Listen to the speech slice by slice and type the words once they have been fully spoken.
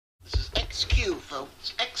XQ,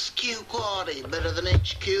 folks. XQ quality. Better than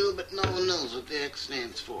HQ, but no one knows what the X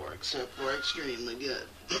stands for, except for extremely good.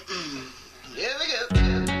 Here we go.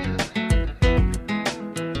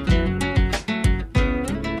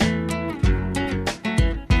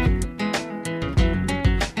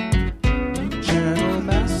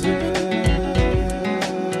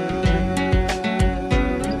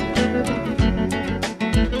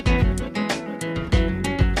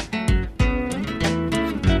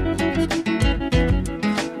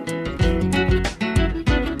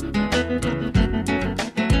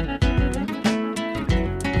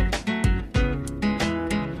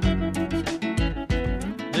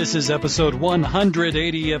 This is episode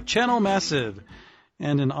 180 of Channel Massive.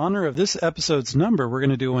 And in honor of this episode's number, we're going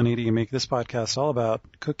to do 180 and make this podcast all about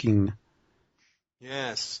cooking.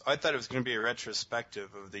 Yes. I thought it was going to be a retrospective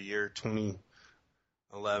of the year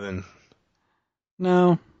 2011.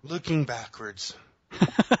 No. Looking backwards.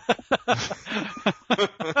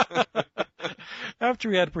 After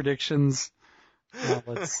we had predictions,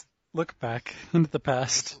 let's look back into the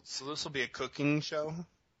past. So this will be a cooking show?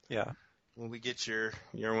 Yeah. Will we get your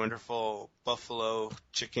wonderful buffalo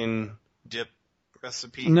chicken dip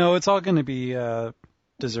recipe? No, it's all going to be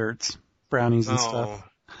desserts, brownies and stuff.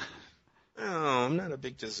 No, I'm not a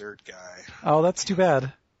big dessert guy. Oh, that's too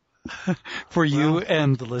bad. For you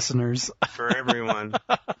and the listeners. For everyone.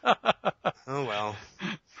 Oh, well.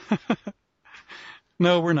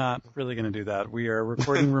 No, we're not really going to do that. We are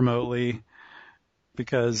recording remotely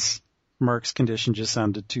because Mark's condition just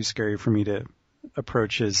sounded too scary for me to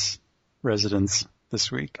approach his residence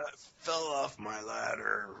this week. I fell off my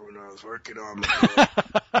ladder when I was working on my book.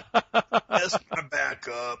 Messed my back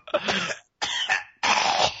up.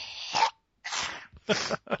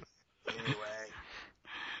 Anyway.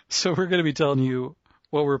 So we're going to be telling you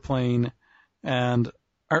what we're playing, and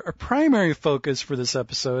our primary focus for this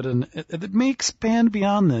episode, and it may expand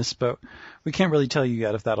beyond this, but we can't really tell you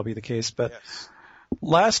yet if that'll be the case. But yes.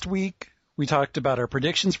 Last week we talked about our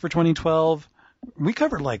predictions for 2012. We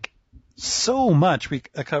covered so much. We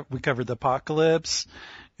covered the apocalypse,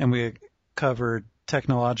 and we covered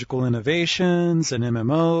technological innovations and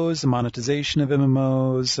MMOs, the monetization of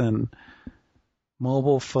MMOs, and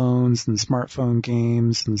mobile phones and smartphone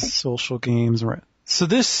games and social games. So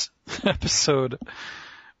this episode,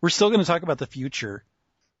 we're still going to talk about the future.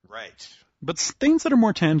 Right. But things that are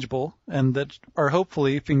more tangible and that are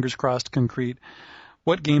hopefully, fingers crossed, concrete.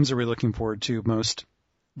 What games are we looking forward to most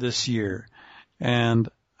this year? And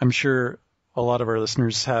I'm sure a lot of our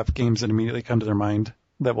listeners have games that immediately come to their mind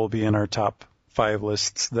that will be in our top 5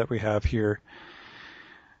 lists that we have here.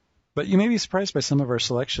 But you may be surprised by some of our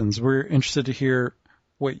selections. We're interested to hear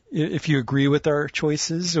if you agree with our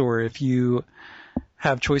choices, or if you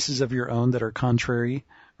have choices of your own that are contrary,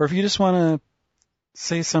 or if you just want to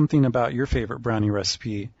say something about your favorite brownie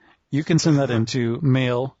recipe. You can send that into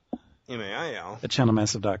mail M-A-I-L at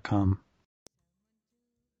channelmassive.com.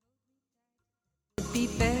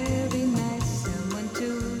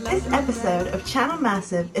 This episode of Channel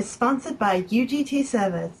Massive is sponsored by UGT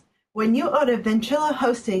Servers. When you order Ventrilo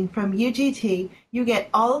hosting from UGT, you get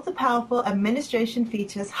all of the powerful administration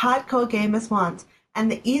features hardcore gamers want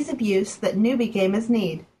and the ease of use that newbie gamers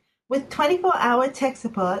need. With 24-hour tech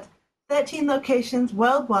support, 13 locations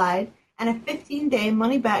worldwide, and a 15-day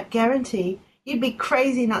money-back guarantee, you'd be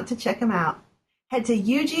crazy not to check them out. Head to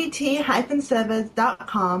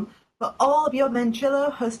ugt-servers.com for all of your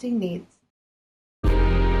Ventrilo hosting needs.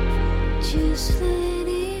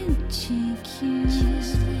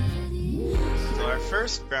 So our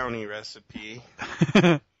first brownie recipe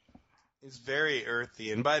is very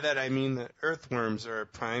earthy, and by that I mean that earthworms are a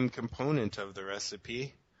prime component of the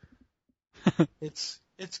recipe. It's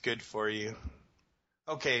good for you.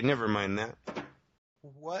 Okay, never mind that.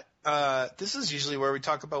 What? This is usually where we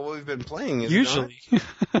talk about what we've been playing, is Usually. it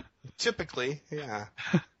not? Typically, yeah.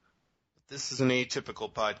 This is an atypical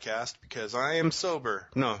podcast because I am sober.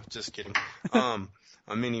 No, just kidding. In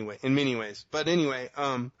many ways. But anyway,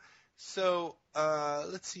 so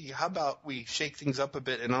let's see. How about we shake things up a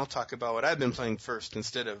bit, and I'll talk about what I've been playing first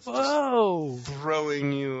instead of just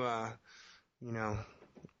throwing you,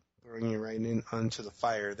 throwing you right in onto the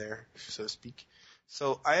fire there, so to speak.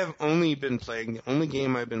 So I have only been playing, the only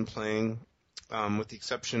game I've been playing, with the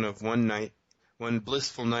exception of one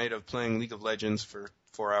blissful night of playing League of Legends for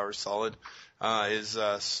 4 hours solid, is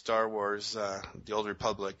Star Wars, The Old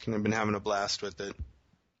Republic, and I've been having a blast with it.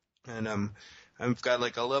 And I've got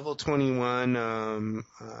like a level 21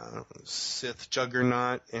 Sith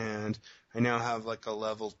Juggernaut, and I now have like a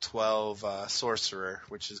level 12 Sorcerer,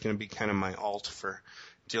 which is going to be kind of my alt for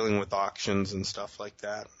dealing with auctions and stuff like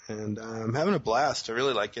that. And I'm having a blast. I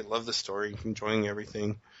really like it. Love the story. Enjoying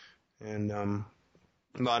everything. And a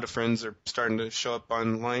lot of friends are starting to show up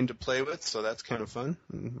online to play with, so that's kind of fun.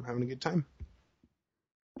 I'm having a good time.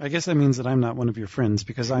 I guess that means that I'm not one of your friends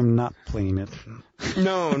because I'm not playing it.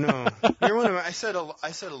 No. You're one of my, I said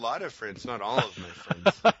a lot of friends, not all of my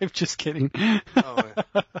friends. I'm just kidding. Oh,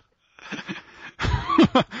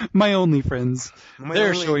 My only friends.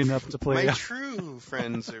 They're showing up to play. My true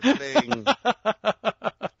friends are playing.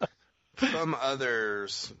 Some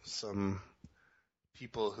others, some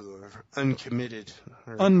people who are uncommitted.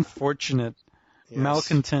 Unfortunate. Yes.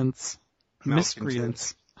 Malcontents.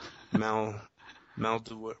 Miscreants. What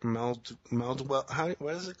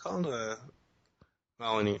is it called?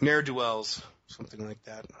 Ne'er-do-wells, something like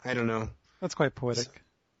that. I don't know. That's quite poetic.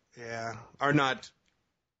 Yeah, are not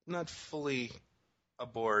fully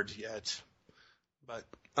aboard yet, but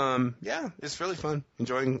yeah, it's really fun.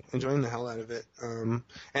 Enjoying the hell out of it. And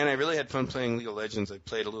I really had fun playing League of Legends. I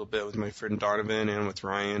played a little bit with my friend Donovan and with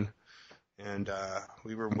Ryan, and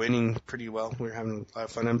we were winning pretty well. We were having a lot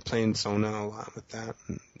of fun. I'm playing Sona a lot with that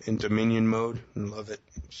in Dominion mode and love it.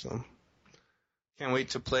 So can't wait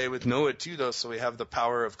to play with Noah too, though. So we have the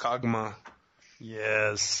power of Kog'Maw.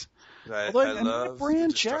 Yes. I love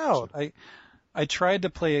branch out. I tried to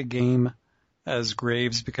play a game as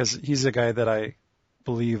Graves because he's a guy that I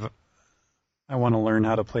believe I want to learn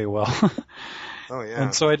how to play well. Oh, yeah.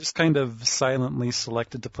 And so I just kind of silently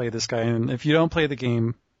selected to play this guy. And if you don't play the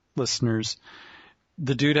game, listeners,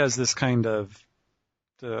 the dude has this kind of,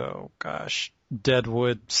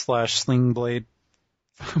 Deadwood / Sling Blade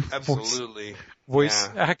Absolutely. voice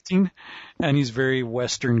acting. And he's very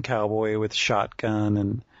Western cowboy with shotgun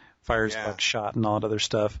and fires buckshot and all that other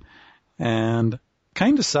stuff. And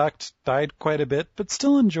kind of sucked, died quite a bit, but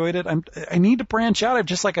still enjoyed it. I need to branch out.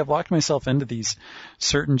 I've locked myself into these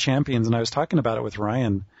certain champions, and I was talking about it with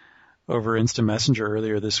Ryan over Instant Messenger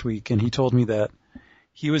earlier this week, and he told me that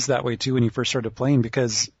he was that way too when he first started playing,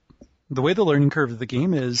 because the way the learning curve of the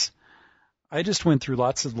game is, I just went through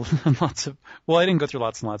lots of, well, I didn't go through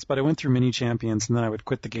lots and lots, but I went through many champions, and then I would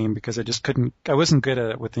quit the game because I wasn't good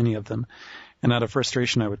at it with any of them. And out of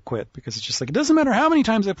frustration, I would quit because it's just like, it doesn't matter how many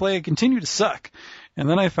times I play, I continue to suck. And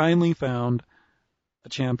then I finally found a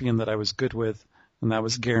champion that I was good with, and that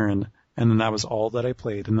was Garen. And then that was all that I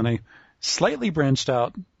played. And then I slightly branched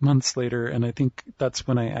out months later, and I think that's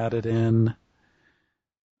when I added in,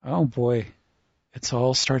 oh boy, it's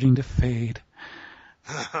all starting to fade.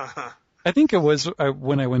 I think it was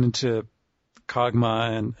when I went into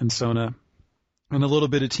Kog'Maw and Sona and a little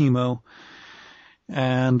bit of Teemo.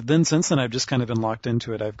 And then since then, I've just kind of been locked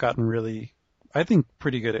into it. I've gotten really, I think,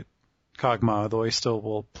 pretty good at Kog'Maw, though I still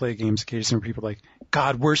will play games occasionally where people are like,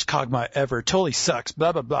 God, worst Kog'Maw ever, totally sucks,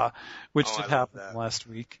 blah, blah, blah, which did happen last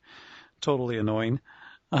week. Totally annoying.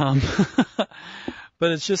 But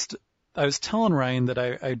it's just, I was telling Ryan that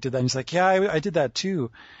I did that, and he's like, yeah, I did that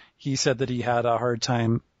too. He said that he had a hard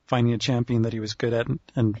time finding a champion that he was good at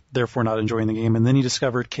and therefore not enjoying the game. And then he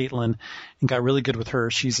discovered Caitlyn and got really good with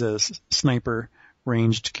her. She's a sniper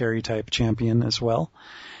ranged carry type champion as well,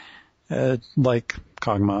 like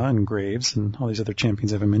Kog'Maw and Graves and all these other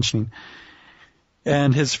champions I've been mentioning.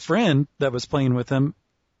 And his friend that was playing with him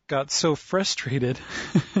got so frustrated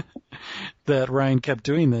that Ryan kept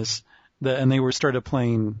doing this, and they started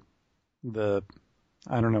playing I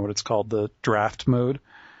don't know what it's called, the draft mode,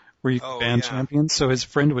 where you can ban champions. So his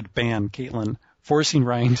friend would ban Caitlyn, forcing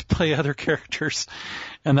Ryan to play other characters.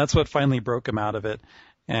 And that's what finally broke him out of it.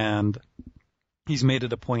 And he's made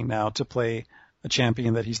it a point now to play a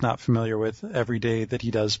champion that he's not familiar with every day that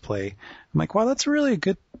he does play. I'm like, wow, that's really a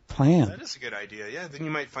good plan. That is a good idea. Yeah, then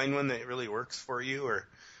you might find one that really works for you or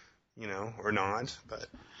not. But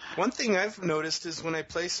one thing I've noticed is when I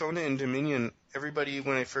play Sona and Dominion, everybody,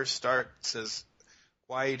 when I first start, says,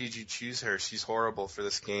 why did you choose her? She's horrible for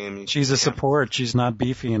this game. She's a support. She's not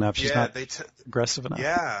beefy enough. She's not aggressive enough.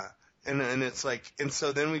 Yeah. And it's like, and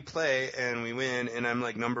so then we play and we win and I'm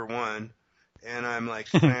like number 1. And I'm like,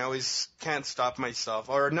 and I always can't stop myself,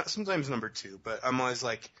 or not, sometimes number 2, but I'm always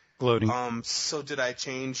like, gloating. So did I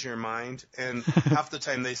change your mind? And half the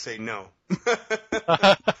time they say no.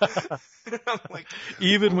 I'm like,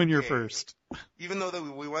 even when you're first. Even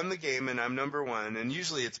though we won the game and I'm number 1, and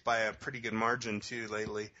usually it's by a pretty good margin too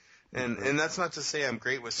lately. And that's not to say I'm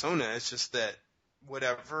great with Sona. It's just that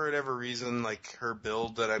whatever reason, like her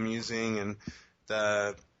build that I'm using and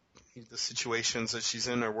the situations that she's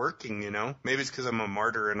in are working, you know? Maybe it's because I'm a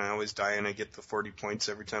martyr and I always die and I get the 40 points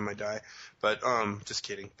every time I die. But, just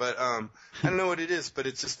kidding. But, I don't know what it is, but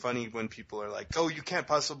it's just funny when people are like, oh, you can't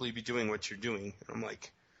possibly be doing what you're doing. And I'm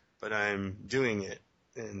like, but I'm doing it.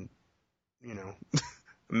 and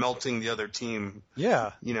melting the other team.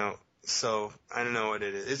 Yeah. So I don't know what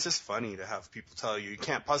it is. It's just funny to have people tell you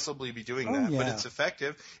can't possibly be doing that, but it's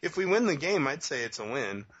effective. If we win the game, I'd say it's a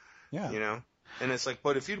win. Yeah. And it's like,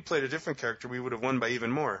 but if you'd played a different character, we would have won by even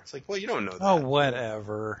more. It's like, well, you don't know that. Oh,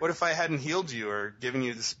 whatever. What if I hadn't healed you or given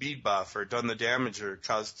you the speed buff or done the damage or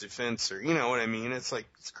caused defense or, you know what I mean? It's like,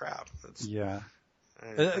 it's crap. I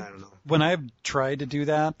don't know. When I've tried to do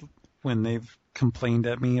that, when they've complained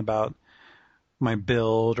at me about my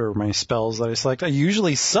build or my spells that I select, I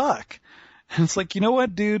usually suck. And it's like, you know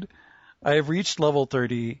what, dude? I've reached level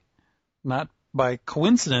 30, not by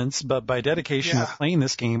coincidence, but by dedication of playing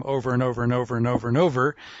this game over and over and over and over and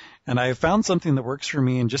over. And I have found something that works for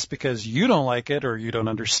me, and just because you don't like it or you don't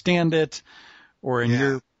understand it, or in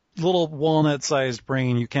your little walnut-sized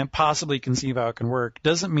brain you can't possibly conceive how it can work,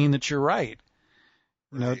 doesn't mean that you're right.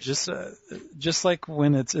 Just like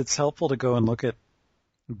when it's helpful to go and look at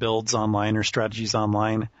builds online or strategies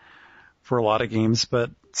online for a lot of games,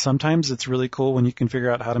 but sometimes it's really cool when you can figure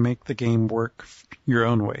out how to make the game work your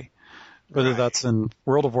own way. Whether that's in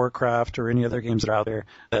World of Warcraft or any other games that are out there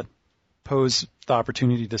that pose the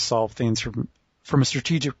opportunity to solve things from a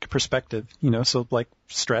strategic perspective, so like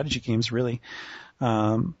strategy games, really.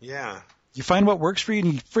 You find what works for you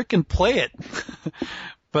and you freaking play it.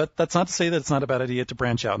 But that's not to say that it's not a bad idea to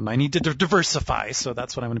branch out, and I need to diversify, so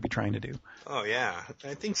that's what I'm going to be trying to do. Oh, yeah.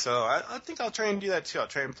 I think so. I think I'll try and do that, too. I'll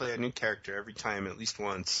try and play a new character every time, at least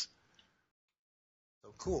once.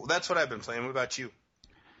 So cool. That's what I've been playing. What about you?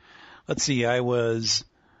 Let's see. I was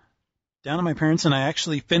down at my parents', and I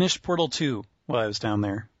actually finished Portal 2 while I was down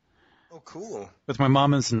there. Oh, cool. With my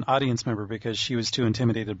mom as an audience member because she was too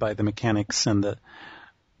intimidated by the mechanics and the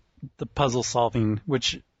puzzle solving,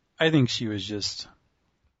 which I think she was just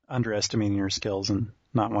underestimating her skills and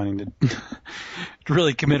not wanting to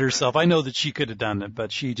really commit herself. I know that she could have done it,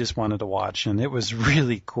 but she just wanted to watch, and it was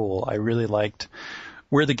really cool. I really liked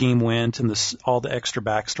where the game went and all the extra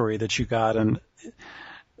backstory that you got. And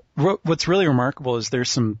what's really remarkable is there's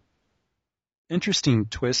some interesting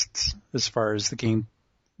twists as far as the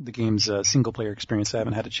game's single player experience. I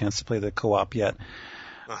haven't had a chance to play the co-op yet.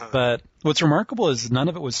 But what's remarkable is none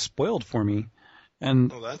of it was spoiled for me.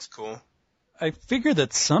 And that's cool. I figured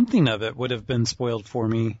that something of it would have been spoiled for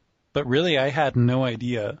me, but really I had no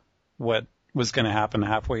idea what was going to happen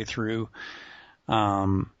halfway through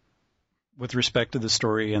with respect to the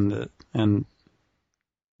story and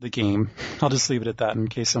the game. I'll just leave it at that in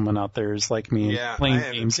case someone out there is like me and playing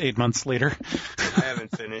games 8 months later. I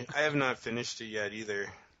have not finished it yet either.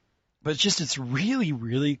 But it's really,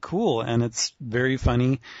 really cool, and it's very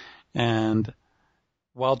funny, and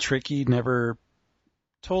while tricky, never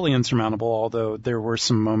totally insurmountable, although there were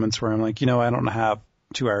some moments where I'm like, I don't have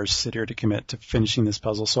 2 hours to sit here to commit to finishing this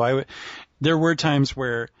puzzle. So there were times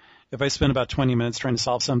where if I spent about 20 minutes trying to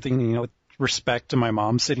solve something, with respect to my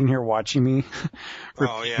mom sitting here watching me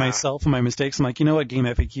repeat myself and my mistakes, I'm like, what, Game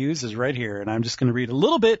FAQs is right here, and I'm just going to read a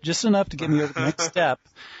little bit, just enough to get me over the next step,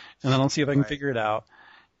 and then I'll see if I can figure it out.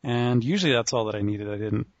 And usually that's all that I needed. I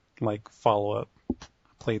didn't follow up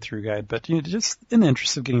playthrough guide, but just in the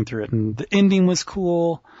interest of getting through it. And the ending was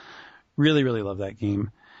cool. Really, really love that game.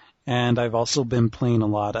 And I've also been playing a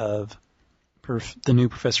lot of the new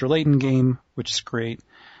Professor Layton game, which is great.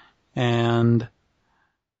 And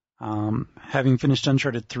having finished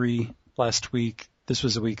Uncharted 3 last week, this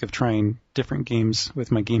was a week of trying different games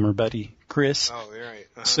with my gamer buddy, Chris. Oh, you're right.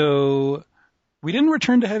 So we didn't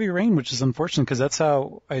return to Heavy Rain, which is unfortunate because that's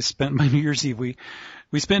how I spent my New Year's Eve.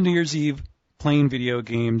 We spent New Year's Eve playing video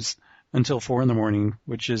games until 4 a.m,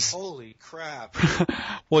 which is holy crap,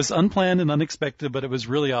 was unplanned and unexpected, but it was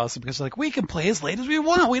really awesome because we can play as late as we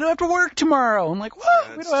want. We don't have to work tomorrow. I'm like,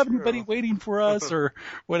 what? We don't have anybody waiting for us or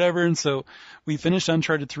whatever. And so we finished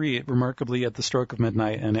Uncharted 3 remarkably at the stroke of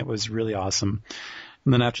midnight, and it was really awesome.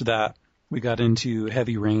 And then after that, we got into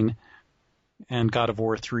Heavy Rain and God of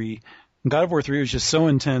War 3. And God of War 3 was just so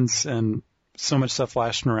intense and so much stuff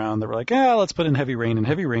flashing around that we're like, let's put in Heavy Rain. And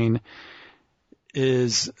Heavy Rain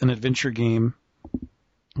is an adventure game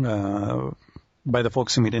by the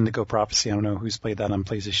folks who made Indigo Prophecy. I don't know who's played that on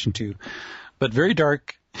PlayStation 2, but very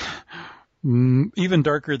dark, even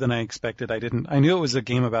darker than I expected. I knew it was a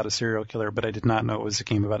game about a serial killer, but I did not know it was a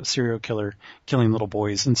game about a serial killer killing little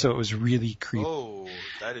boys, and so it was really creepy. Oh,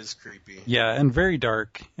 that is creepy. Yeah, and very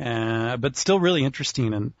dark, but still really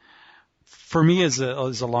interesting. And for me as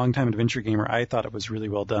a longtime adventure gamer, I thought it was really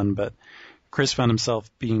well done, but Chris found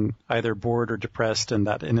himself being either bored or depressed, and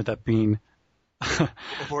that ended up being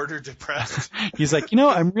bored or depressed. He's like,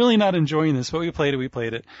 I'm really not enjoying this, but we played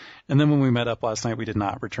it. And then when we met up last night, we did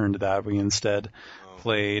not return to that. We instead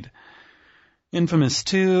played Infamous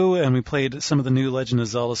 2, and we played some of the new Legend of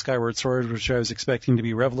Zelda Skyward Sword, which I was expecting to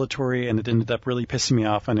be revelatory, and it ended up really pissing me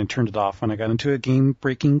off, and I turned it off when I got into a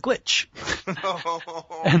game-breaking glitch.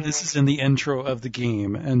 And this is in the intro of the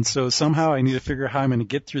game, and so somehow I need to figure out how I'm going to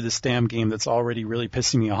get through this damn game that's already really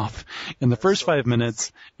pissing me off in the first 5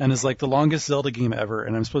 minutes, and is like the longest Zelda game ever,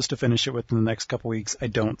 and I'm supposed to finish it within the next couple weeks. I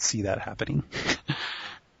don't see that happening.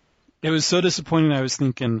 It was so disappointing, I was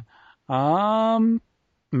thinking,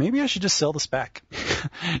 maybe I should just sell this back.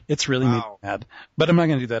 It's really made me mad. But I'm not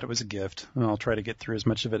going to do that. It was a gift. And I'll try to get through as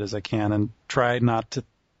much of it as I can and try not to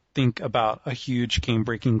think about a huge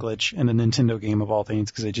game-breaking glitch in a Nintendo game of all things,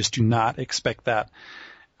 because I just do not expect that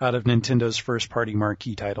out of Nintendo's first-party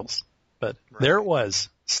marquee titles. But there it was.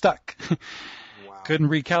 Stuck. Wow. Couldn't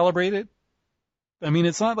recalibrate it. I mean,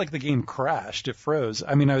 it's not like the game crashed. It froze.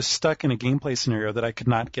 I mean, I was stuck in a gameplay scenario that I could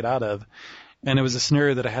not get out of. And it was a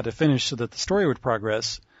scenario that I had to finish so that the story would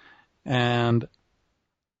progress. And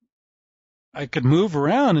I could move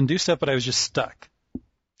around and do stuff, but I was just stuck.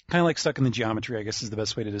 Kind of like stuck in the geometry, I guess is the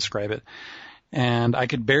best way to describe it. And I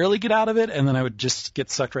could barely get out of it, and then I would just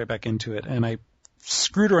get sucked right back into it. And I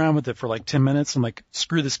screwed around with it for like 10 minutes. I'm like,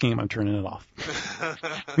 screw this game, I'm turning it off.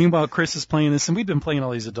 Meanwhile, Chris is playing this, and we've been playing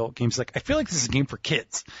all these adult games. He's like, I feel like this is a game for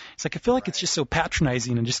kids. It's like, I feel like it's just so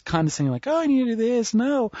patronizing and just condescending, like, oh, I need to do this.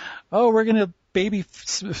 No. Oh, we're going to baby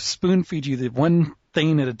spoon feed you the one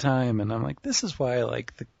thing at a time. And I'm like, this is why I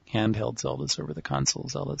like the handheld Zeldas over the console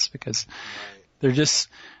Zeldas, because they're just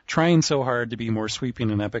trying so hard to be more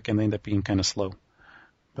sweeping and epic, and they end up being kind of slow.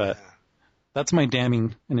 But that's my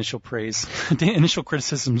damning initial praise, initial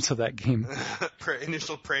criticisms of that game.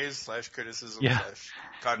 Initial praise / criticism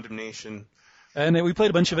 / condemnation. And we played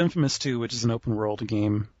a bunch of Infamous 2, which is an open world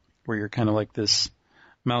game where you're kind of like this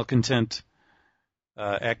malcontent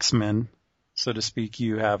X-Men, so to speak.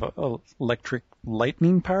 You have electric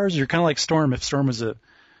lightning powers. You're kind of like Storm if Storm was a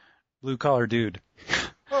blue-collar dude.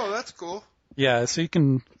 Oh, that's cool. Yeah, so you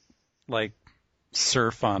can like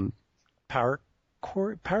surf on power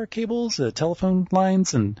cables, telephone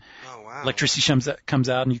lines, and electricity comes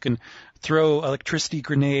out, and you can throw electricity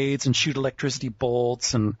grenades and shoot electricity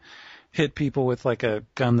bolts and hit people with like a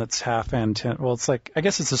gun that's half antenna. Well, it's like, I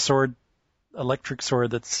guess it's a sword, electric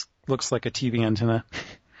sword that looks like a TV antenna.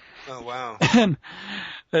 Oh, wow. And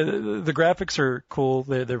the graphics are cool.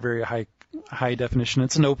 They're very high definition.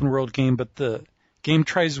 It's an open world game, but the game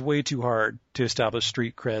tries way too hard to establish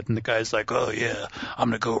street cred, and the guy's like, oh yeah, I'm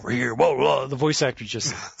going to go over here. Whoa, whoa. The voice actor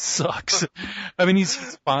just sucks. I mean, he's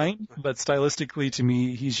fine, but stylistically to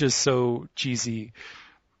me, he's just so cheesy.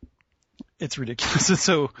 It's ridiculous. And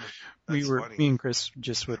so me and Chris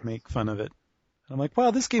just would make fun of it. I'm like,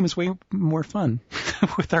 wow, this game is way more fun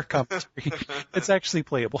with our commentary. It's actually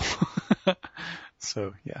playable.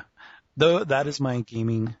 So, yeah. Though that is my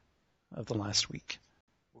gaming of the last week.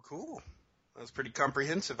 Well, cool. That was pretty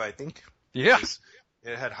comprehensive, I think. Yeah.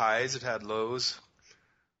 It had highs, it had lows.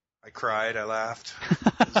 I cried, I laughed.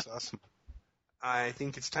 It was awesome. I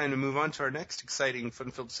think it's time to move on to our next exciting,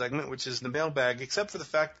 fun-filled segment, which is the mailbag, except for the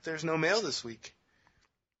fact that there's no mail this week.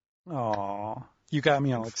 Aw, you got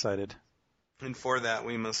me all excited. And for that,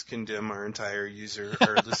 we must condemn our entire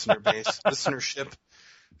listener base, listenership.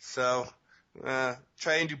 So,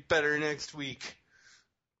 try and do better next week.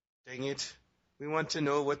 Dang it. We want to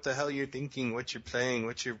know what the hell you're thinking, what you're playing,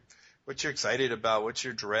 what you're excited about, what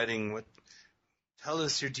you're dreading. Tell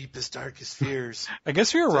us your deepest, darkest fears. I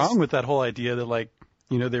guess we were wrong with that whole idea that,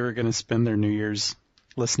 they were going to spend their New Year's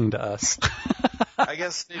listening to us. I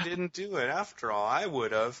guess they didn't do it after all. I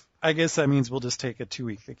would have. I guess that means we'll just take a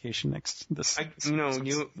 2-week vacation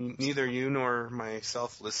neither you nor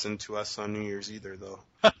myself listen to us on New Year's either, though.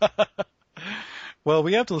 Well,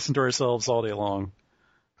 we have to listen to ourselves all day long.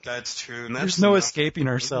 That's true. And there's no escaping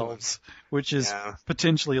ourselves, which is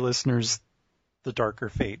potentially listeners' the darker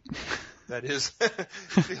fate. That is.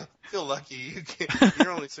 feel lucky.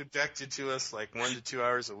 You're only subjected to us like 1 to 2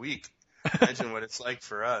 hours a week. Imagine what it's like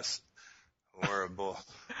for us. Horrible.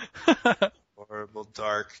 Horrible,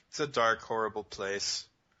 dark. It's a dark, horrible place.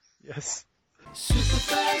 Yes. Super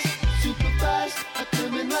fast, I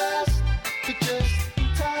come in last, but just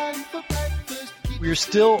in time for breakfast. We are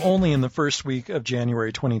still only in the first week of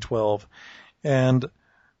January 2012, and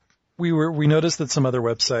we noticed that some other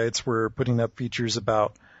websites were putting up features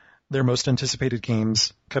about their most anticipated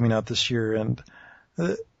games coming out this year, and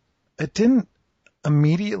it didn't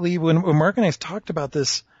immediately, when Mark and I talked about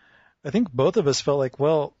this, I think both of us felt like,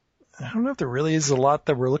 well, I don't know if there really is a lot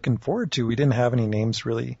that we're looking forward to. We didn't have any names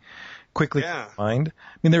really quickly in mind.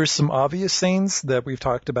 I mean, there were some obvious things that we've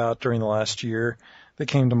talked about during the last year that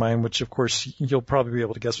came to mind, which, of course, you'll probably be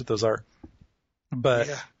able to guess what those are. But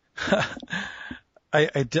I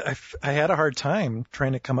had a hard time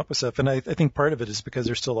trying to come up with stuff, and I think part of it is because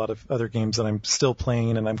there's still a lot of other games that I'm still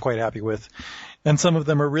playing and I'm quite happy with, and some of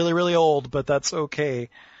them are really, really old, but that's okay.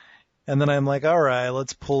 And then I'm like, all right,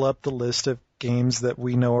 let's pull up the list of games that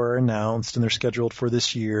we know are announced and they're scheduled for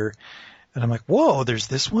this year. And I'm like, whoa, there's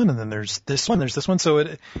this one, and then there's this one, there's this one. So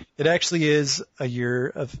it actually is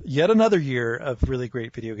yet another year of really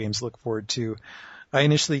great video games to look forward to. I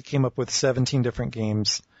initially came up with 17 different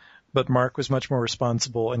games, but Mark was much more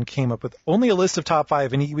responsible and came up with only a list of top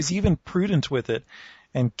 5, and he was even prudent with it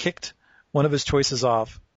and kicked one of his choices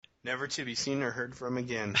off. Never to be seen or heard from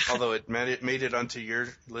again, although it made it onto your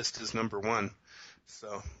list as number 1.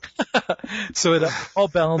 So so it all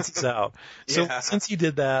balances out. So Yeah. since he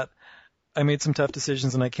did that, I made some tough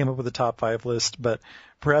decisions and I came up with a top 5 list, but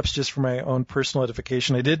perhaps just for my own personal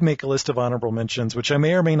edification, I did make a list of honorable mentions, which I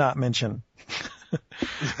may or may not mention.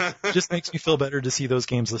 Just makes me feel better to see those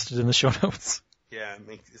games listed in the show notes. Yeah,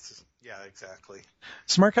 exactly.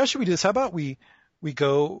 So Mark, how should we do this? How about we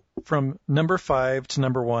go from number 5 to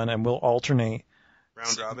number 1 and we'll alternate.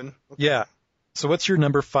 Round robin? Okay. Yeah. So what's your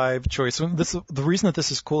number 5 choice? The reason that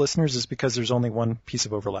this is cool, listeners, is because there's only one piece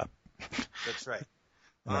of overlap. That's right.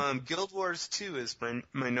 Guild Wars 2 is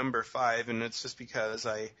my number 5, and it's just because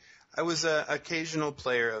I was an occasional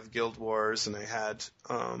player of Guild Wars, and I had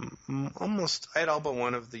all but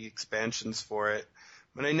one of the expansions for it,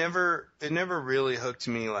 but it never really hooked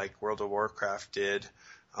me like World of Warcraft did.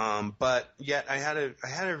 But yet I had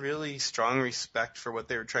a really strong respect for what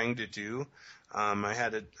they were trying to do. I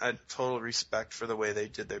had a total respect for the way they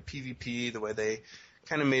did their PvP, the way they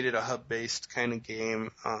kind of made it a hub-based kind of game,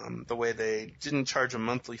 the way they didn't charge a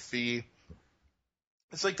monthly fee.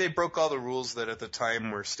 It's like they broke all the rules that at the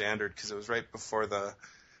time were standard, because it was right before the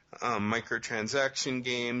microtransaction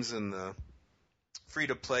games and the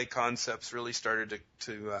free-to-play concepts really started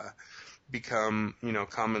to become,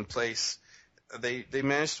 commonplace. They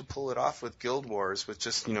managed to pull it off with Guild Wars, with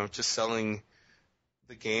just selling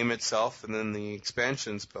the game itself and then the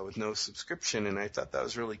expansions, but with no subscription, and I thought that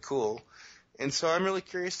was really cool. And so I'm really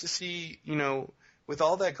curious to see, with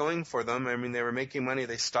all that going for them, I mean, they were making money,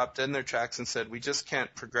 they stopped dead in their tracks and said, we just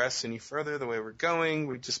can't progress any further the way we're going,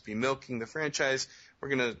 we'd just be milking the franchise, we're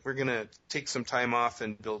gonna take some time off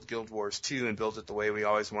and build Guild Wars 2 and build it the way we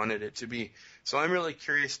always wanted it to be. So I'm really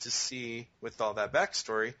curious to see, with all that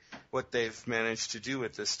backstory, what they've managed to do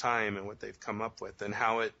at this time and what they've come up with and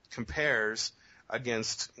how it compares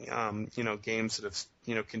against, games that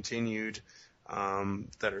have, continued,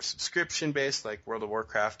 that are subscription-based, like World of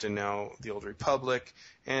Warcraft and now the Old Republic,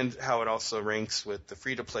 and how it also ranks with the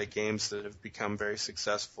free-to-play games that have become very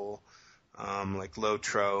successful, like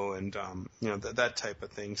Lotro and that type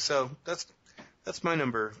of thing. So that's my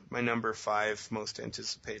number 5 most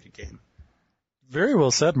anticipated game. Very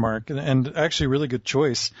well said, Mark, and actually really good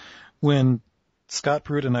choice. When Scott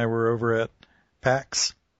Pruitt and I were over at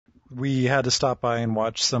PAX, we had to stop by and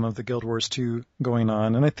watch some of the Guild Wars 2 going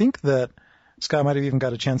on, and I think that Scott might have even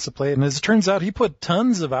got a chance to play it, and as it turns out, he put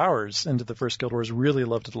tons of hours into the first Guild Wars, really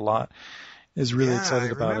loved it a lot, is really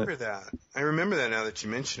excited about it. I remember that now that you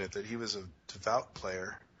mention it, that he was a devout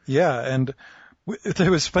player. Yeah, and it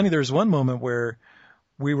was funny, there was one moment where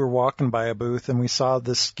we were walking by a booth and we saw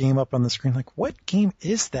this game up on the screen, like, what game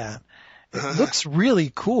is that? It looks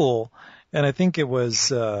really cool, and I think it was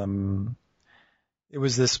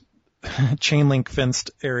this chain link fenced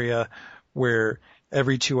area where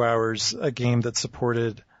every 2 hours a game that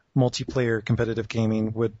supported multiplayer competitive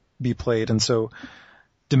gaming would be played, and so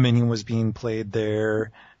Dominion was being played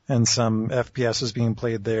there and some FPS was being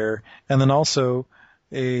played there, and then also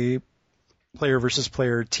a player versus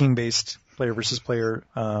player, team-based player versus player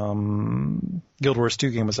Guild Wars 2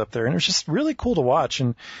 game was up there, and it was just really cool to watch.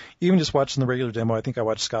 And even just watching the regular demo, I think I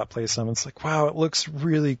watched Scott play some, it's like, wow, it looks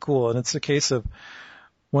really cool. And it's a case of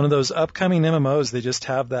one of those upcoming MMOs, they just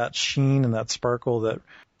have that sheen and that sparkle that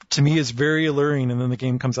to me is very alluring, and then the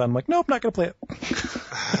game comes out, I'm like, nope, not going to play it.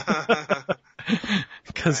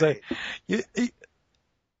 Because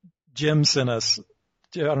Jim sent us,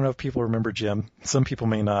 I don't know if people remember Jim, some people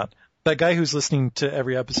may not. That guy who's listening to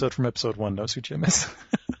every episode from episode 1 knows who Jim is.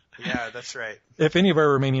 Yeah, that's right. If any of our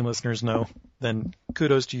remaining listeners know, then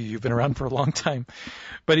kudos to you. You've been around for a long time.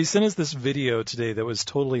 But he sent us this video today that was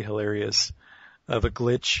totally hilarious of a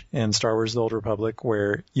glitch in Star Wars The Old Republic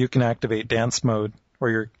where you can activate dance mode or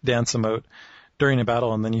your dance emote during a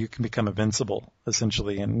battle, and then you can become invincible,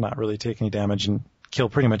 essentially, and not really take any damage and kill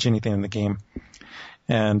pretty much anything in the game.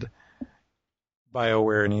 And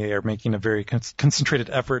BioWare and EA are making a very concentrated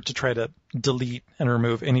effort to try to delete and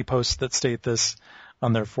remove any posts that state this.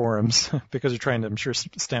 on their forums because they're trying to, I'm sure,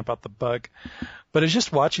 stamp out the bug. But it's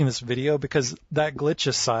just watching this video, because that glitch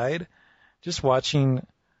aside, just watching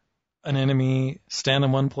an enemy stand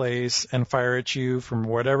in one place and fire at you from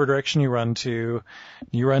whatever direction you run to.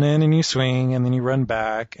 You run in and you swing, and then you run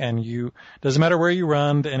back, and doesn't matter where you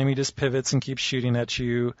run, the enemy just pivots and keeps shooting at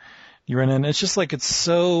you. You run in. It's just like, it's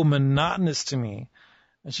so monotonous to me.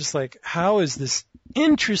 It's just like, how is this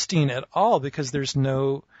interesting at all? Because there's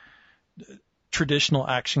no traditional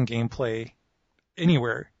action gameplay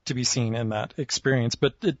anywhere to be seen in that experience.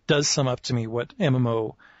 But it does sum up to me what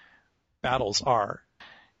MMO battles are.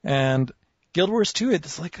 And Guild Wars 2,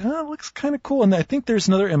 it's like, it looks kind of cool. And I think there's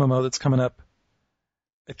another MMO that's coming up.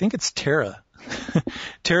 I think it's Terra.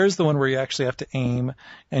 Terra is the one where you actually have to aim,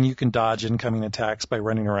 and you can dodge incoming attacks by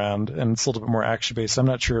running around, and it's a little bit more action-based. I'm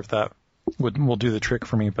not sure if that will do the trick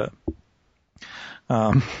for me, but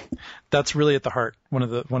that's really at the heart, one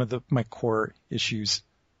of my core issues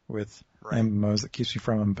with MMOs that keeps me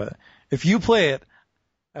from them. But if you play it,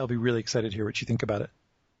 I'll be really excited to hear what you think about it.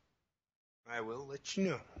 I will let you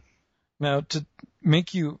know. Now, to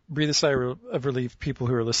make you breathe a sigh of relief, people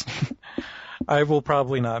who are listening, I will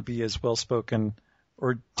probably not be as well-spoken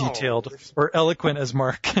or detailed or eloquent as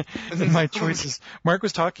Mark in my choices. Mark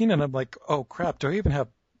was talking, and I'm like, oh, crap, do I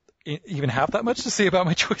even have that much to say about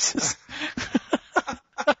my choices?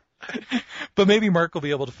 But maybe Mark will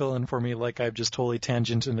be able to fill in for me, like I've just totally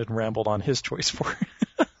tangented and rambled on his choice for.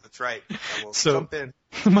 That's right. I will jump in.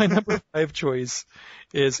 My number 5 choice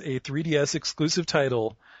is a 3DS exclusive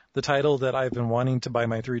title, the title that I've been wanting to buy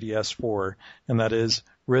my 3DS for, and that is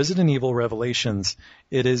Resident Evil Revelations.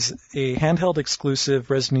 It is a handheld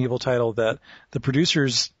exclusive Resident Evil title that the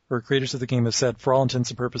producers or creators of the game have said, for all intents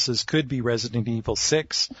and purposes, could be Resident Evil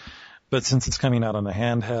 6, but since it's coming out on a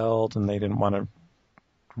handheld and they didn't want to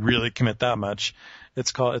really commit that much,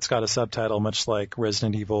 it's got a subtitle much like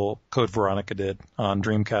Resident Evil Code Veronica did on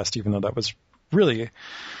Dreamcast, even though that was really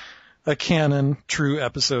a canon, true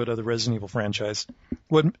episode of the Resident Evil franchise.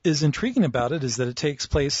 What is intriguing about it is that it takes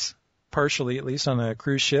place, partially at least, on a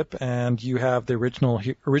cruise ship, and you have the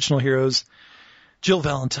original heroes, Jill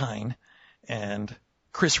Valentine and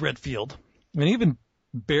Chris Redfield, and even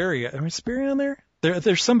Barry. Is Barry on there?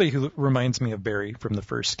 There's somebody who reminds me of Barry from the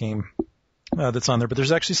first game that's on there, but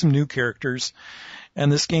there's actually some new characters,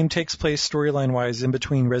 and this game takes place storyline-wise in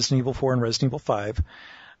between Resident Evil 4 and Resident Evil 5.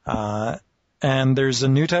 And there's a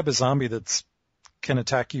new type of zombie that's can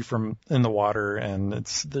attack you from in the water, and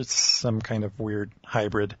there's some kind of weird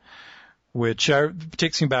hybrid, which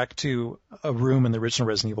takes me back to a room in the original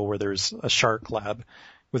Resident Evil where there's a shark lab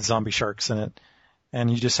with zombie sharks in it,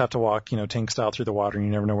 and you just have to walk, tank style through the water, and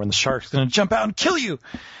you never know when the shark's going to jump out and kill you.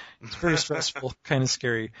 It's very stressful, kind of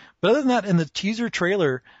scary. But other than that, in the teaser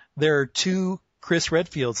trailer, there are 2 Chris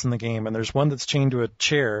Redfields in the game, and there's one that's chained to a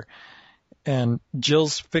chair, and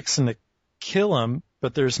Jill's fixing to kill him,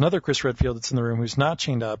 but there's another Chris Redfield that's in the room who's not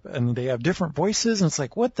chained up, and they have different voices, and it's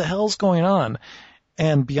like, what the hell's going on?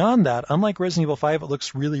 And beyond that, unlike Resident Evil 5, it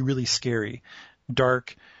looks really, really scary.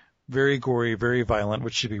 Dark, very gory, very violent,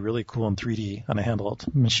 which should be really cool in 3D on a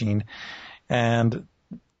handheld machine. And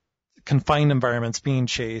confined environments, being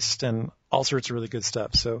chased, and all sorts of really good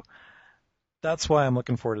stuff. So that's why I'm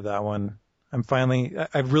looking forward to that one.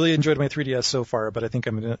 I've really enjoyed my 3DS so far, but I think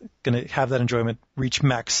I'm going to have that enjoyment reach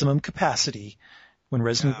maximum capacity when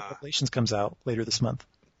Resident Evil Revelations comes out later this month.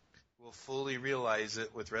 We'll fully realize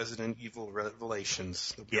it with Resident Evil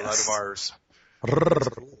Revelations. There'll be a lot of ours.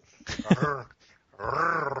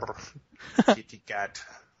 Kitty cat.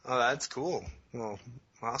 Oh, that's cool. Well,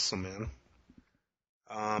 awesome, man.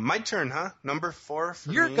 My turn, huh? Number 4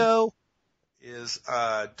 for Your me go. is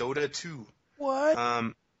Dota 2.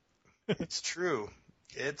 What? It's true.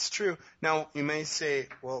 It's true. Now, you may say,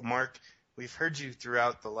 well, Mark, we've heard you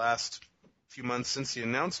throughout the last few months since the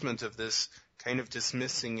announcement of this kind of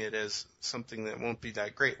dismissing it as something that won't be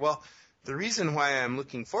that great. Well, the reason why I'm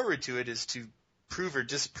looking forward to it is to prove or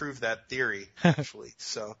disprove that theory, actually.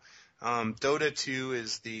 So, Dota 2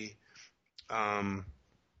 is the, I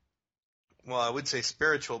would say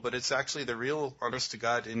spiritual, but it's actually the real, honest to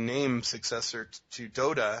God, in name successor to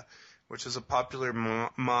Dota, which is a popular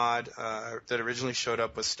mod that originally showed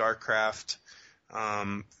up with StarCraft,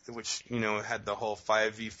 which, had the whole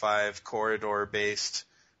 5v5 corridor-based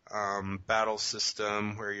battle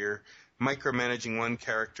system where you're micromanaging one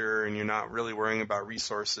character and you're not really worrying about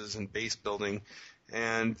resources and base building.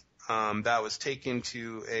 And that was taken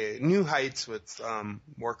to new heights with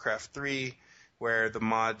Warcraft 3, where the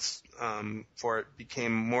mods for it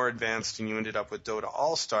became more advanced and you ended up with Dota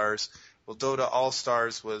All-Stars. Well, Dota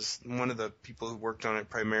All-Stars was one of the people who worked on it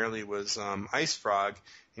primarily was IceFrog,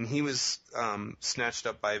 and he was snatched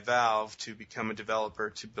up by Valve to become a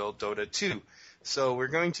developer to build Dota 2. So we're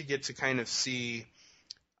going to get to kind of see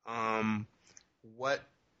what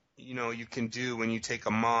you can do when you take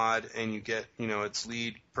a mod and you get its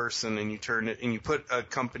lead person and you turn it and you put a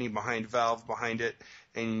company behind Valve behind it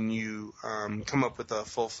and you come up with a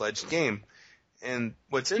full-fledged game. And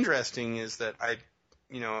what's interesting is that I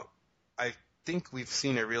think we've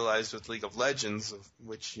seen it realized with League of Legends, of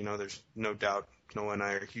which there's no doubt Noah and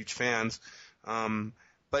I are huge fans.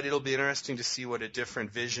 But it'll be interesting to see what a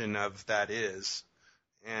different vision of that is.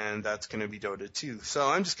 And that's going to be Dota 2. So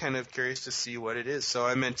I'm just kind of curious to see what it is. So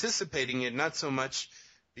I'm anticipating it not so much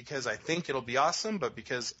because I think it'll be awesome, but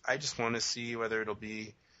because I just want to see whether it'll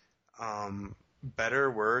be better,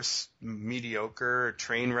 worse, mediocre,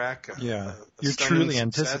 train wreck. Yeah, you're truly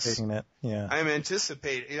anticipating it. Yeah, I'm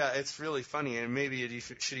anticipating. Yeah, it's really funny, and maybe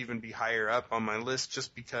it should even be higher up on my list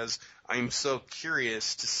just because I'm so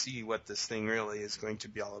curious to see what this thing really is going to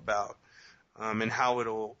be all about. And how it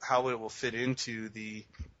will fit into the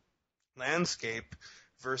landscape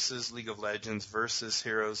versus League of Legends versus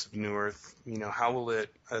Heroes of Newerth. How will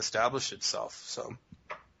it establish itself? So,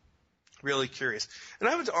 really curious. And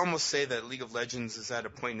I would almost say that League of Legends is at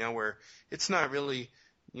a point now where it's not really,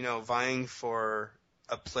 vying for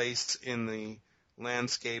a place in the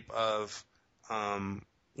landscape of,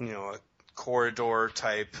 a corridor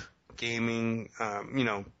type gaming,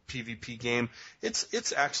 PvP game.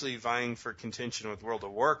 It's actually vying for contention with World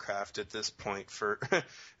of Warcraft at this point. For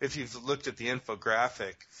if you've looked at the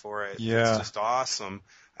infographic for it, yeah. It's just awesome.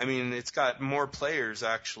 I mean, it's got more players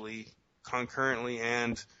actually concurrently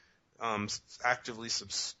and actively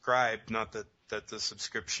subscribed. Not that the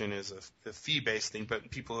subscription is a fee-based thing, but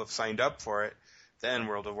people have signed up for it than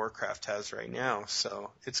World of Warcraft has right now. So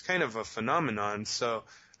it's kind of a phenomenon. So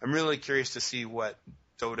I'm really curious to see what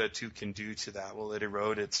Dota 2 can do to that. Will it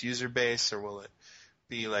erode its user base, or will it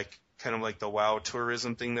be kind of like the WoW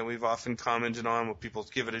tourism thing that we've often commented on? Will people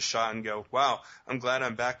give it a shot and go, "Wow, I'm glad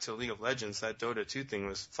I'm back to League of Legends. That Dota 2 thing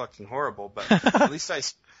was fucking horrible, but at least I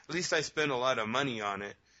spent a lot of money on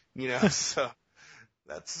it." So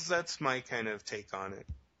that's my kind of take on it.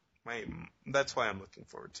 That's why I'm looking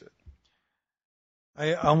forward to it.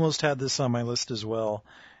 I almost had this on my list as well,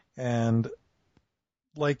 and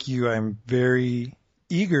like you, I'm very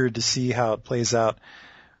eager to see how it plays out.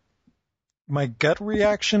 My gut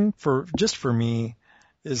reaction for me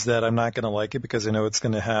is that I'm not going to like it because I know it's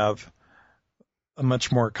going to have a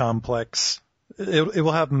much more complex. It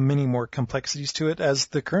will have many more complexities to it as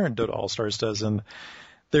the current Dota All-Stars does, and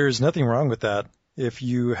there's nothing wrong with that if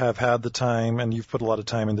you have had the time and you've put a lot of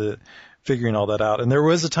time into figuring all that out. And there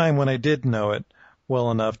was a time when I did know it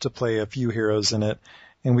well enough to play a few heroes in it,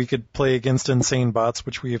 and we could play against insane bots,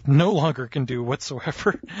 which we no longer can do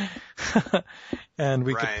whatsoever. And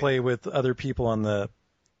we could play with other people in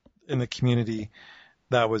the community.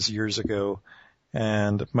 That was years ago.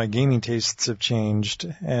 And my gaming tastes have changed,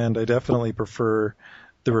 and I definitely prefer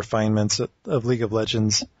the refinements of League of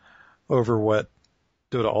Legends over what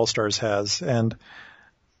Dota All-Stars has. And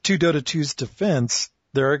to Dota 2's defense,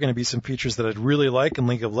 there are going to be some features that I'd really like in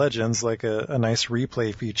League of Legends, like a nice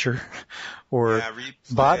replay feature or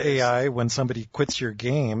bot AI when somebody quits your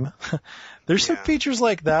game. There's some features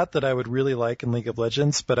like that I would really like in League of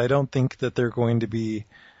Legends, but I don't think that they're going to be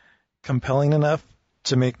compelling enough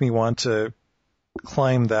to make me want to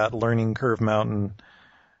climb that learning curve mountain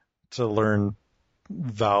to learn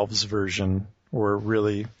Valve's version or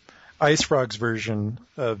really IceFrog's version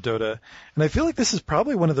of Dota. And I feel like this is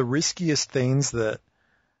probably one of the riskiest things that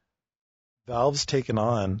Valve's taken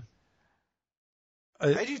on.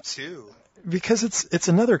 I do too. Because it's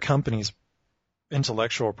another company's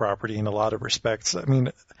intellectual property in a lot of respects. I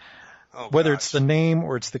mean, whether it's the name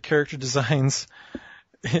or it's the character designs,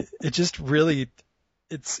 it just really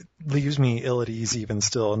it leaves me ill at ease even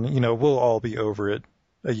still. And we'll all be over it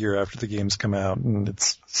a year after the games come out, and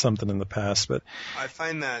it's something in the past. But I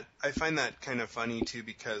find that kind of funny too,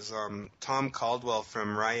 because Tom Caldwell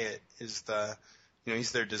from Riot is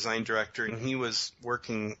he's their design director, and he was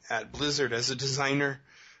working at Blizzard as a designer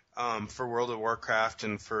for World of Warcraft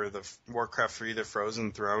and for the Warcraft 3, the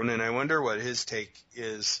Frozen Throne. And I wonder what his take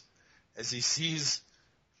is as he sees,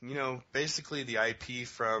 basically the IP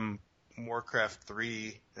from Warcraft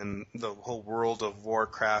 3 and the whole world of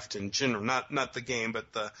Warcraft in general, not the game,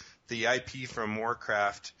 but the IP from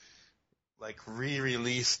Warcraft,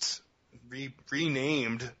 re-released,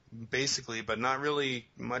 renamed basically, but not really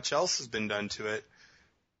much else has been done to it.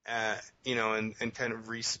 And kind of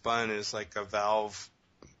respun as like a Valve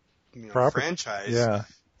franchise. Yeah.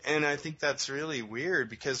 And I think that's really weird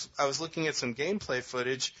because I was looking at some gameplay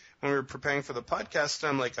footage when we were preparing for the podcast, and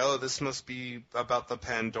I'm like, oh, this must be about the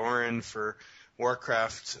Pandoran for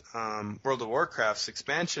Warcraft, World of Warcraft's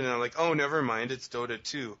expansion. And I'm like, oh, never mind, it's Dota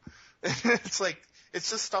 2. It's like, it's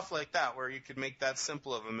just stuff like that where you could make that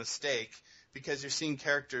simple of a mistake because you're seeing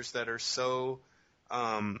characters that are so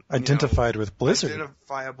identified with Blizzard.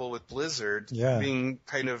 Identifiable with Blizzard, Yeah. being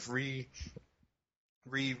kind of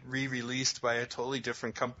re-released by a totally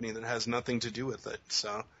different company that has nothing to do with it.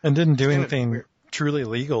 So And didn't do It's kind of anything weird. truly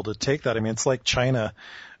legal to take that. I mean, it's like China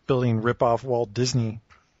building rip-off Walt Disney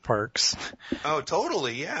parks. oh,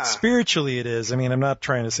 totally, yeah. Spiritually it is. I mean, I'm not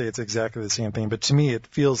trying to say it's exactly the same thing, but to me it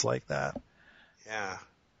feels like that. Yeah.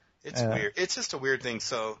 It's Yeah. weird. It's just a weird thing.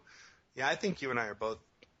 So, yeah, I think you and I are both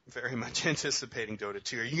very much anticipating Dota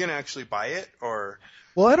 2. Are you going to actually buy it, or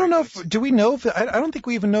Well, I don't know if, do we know if, I don't think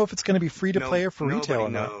we even know if it's going to be free to No- play or for retail or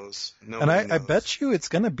nobody not. knows. And Nobody I knows. bet you it's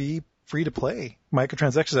going to be free to play.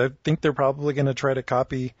 Microtransactions, I think they're probably going to try to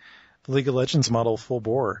copy the League of Legends model full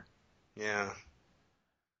bore. Yeah.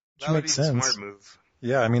 Which That would be makes the sense. smart move.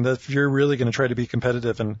 Yeah, I mean, if you're really going to try to be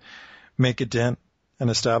competitive and make a dent and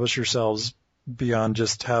establish yourselves beyond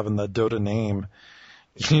just having the Dota name,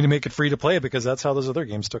 you need to make it free to play because that's how those other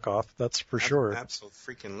games took off. That's for sure.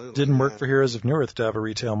 Absolutely. Didn't work for Heroes of Newerth to have a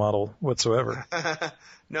retail model whatsoever.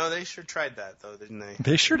 No, they sure tried that, though, didn't they?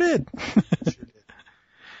 They sure did. Sure did.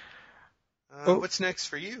 Oh. What's next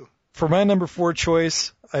for you? For my number 4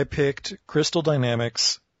 choice, I picked Crystal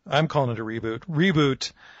Dynamics. I'm calling it a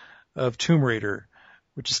reboot of Tomb Raider,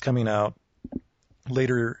 which is coming out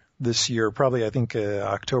later this year, probably I think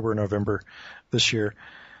October, November this year.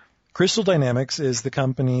 Crystal Dynamics is the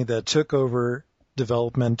company that took over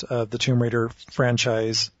development of the Tomb Raider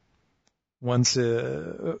franchise once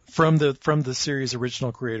from the series'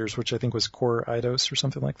 original creators, which I think was Core Eidos or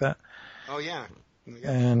something like that. Oh, yeah.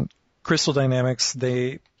 And Crystal Dynamics,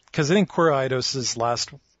 because I think Core Eidos' last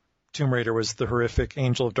Tomb Raider was the horrific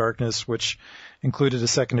Angel of Darkness, which included a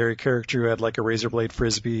secondary character who had like a razor blade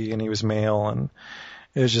frisbee and he was male, and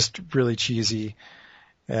it was just really cheesy.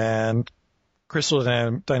 And Crystal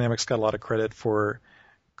Dynamics got a lot of credit for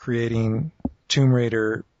creating Tomb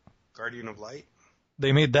Raider. Guardian of Light?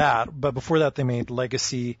 They made that, but before that they made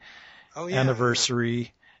Legacy, Oh, yeah.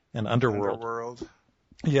 Anniversary, and Underworld. Underworld.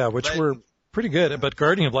 Yeah, which But- were pretty good, but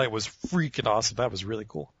Guardian of Light was freaking awesome. That was really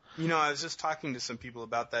cool. You know, I was just talking to some people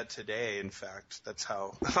about that today, in fact. That's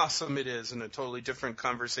how awesome it is in a totally different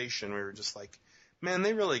conversation. We were just like, man,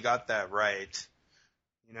 they really got that right.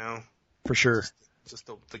 You know? For sure. Just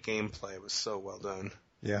the gameplay was so well done.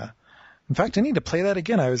 Yeah. In fact, I need to play that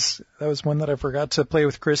again. That was one that I forgot to play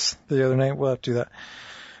with Chris the other night. We'll have to do that.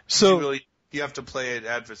 So, You have to play it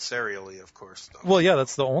adversarially, of course. Though. well, yeah,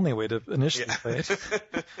 that's the only way to initially Yeah. play it.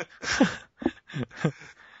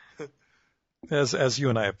 As you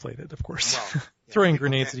and I have played it, of course. Well, yeah, Throwing people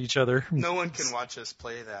grenades at can't- each other. No one can watch us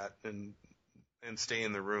play that and stay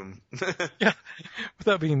in the room. Yeah,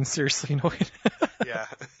 without being seriously annoyed. Yeah.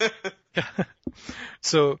 Yeah.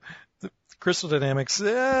 So, the Crystal Dynamics,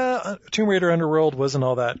 Tomb Raider Underworld wasn't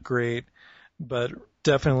all that great, but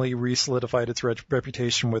definitely re-solidified its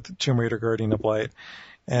reputation with Tomb Raider Guardian of Light.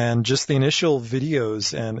 And just the initial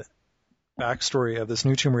videos and backstory of this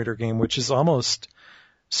new Tomb Raider game, which is almost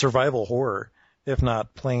survival horror, if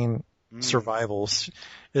not plain survivals.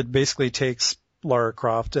 It basically takes Lara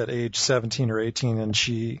Croft at age 17 or 18 and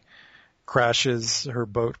her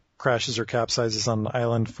boat crashes or capsizes on an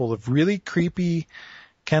island full of really creepy,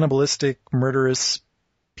 cannibalistic, murderous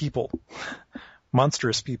people,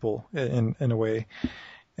 monstrous people in a way.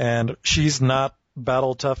 And she's not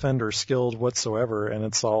battle toughened or skilled whatsoever, and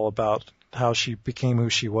it's all about how she became who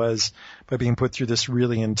she was by being put through this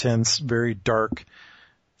really intense, very dark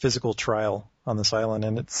physical trial on this island.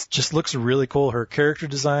 And it just looks really cool. Her character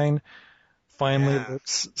design finally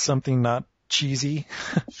looks something not cheesy.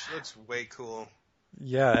 She looks way cool.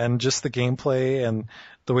 Yeah, and just the gameplay and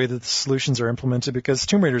the way that the solutions are implemented, because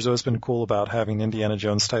Tomb Raider's always been cool about having Indiana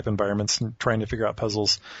Jones type environments and trying to figure out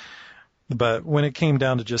puzzles. But when it came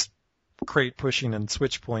down to just crate pushing and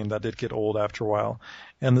switch pulling, that did get old after a while.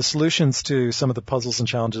 And the solutions to some of the puzzles and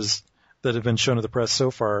challenges that have been shown to the press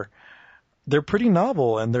so far, they're pretty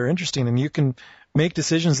novel and they're interesting, and you can make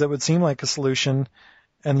decisions that would seem like a solution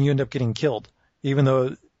and you end up getting killed, even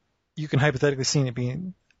though you can hypothetically see it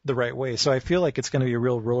being the right way. So I feel like it's going to be a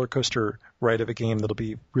real roller coaster ride of a game that'll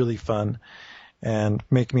be really fun and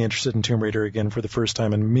make me interested in Tomb Raider again for the first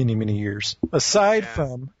time in many, many years, aside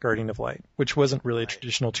from Guardian of Light, which wasn't really a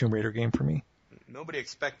traditional Tomb Raider game for me. Nobody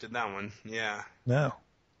expected that one. Yeah. No.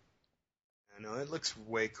 I know, it looks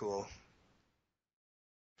way cool.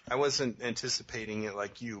 I wasn't anticipating it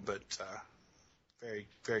like you, but very,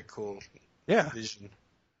 very cool Yeah. vision.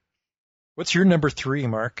 What's your number 3,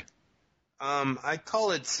 Mark? I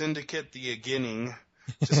call it Syndicate the Beginning,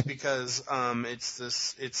 just because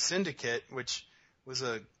it's Syndicate, which was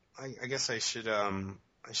I guess I should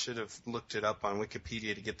have looked it up on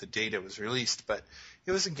Wikipedia to get the date it was released, but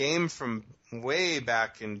it was a game from way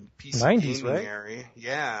back in PC 90s, gaming right? area.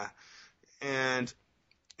 Yeah. And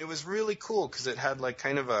it was really cool because it had like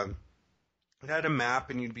kind of it had a map,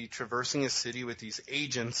 and you'd be traversing a city with these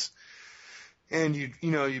agents, and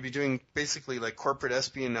you'd be doing basically like corporate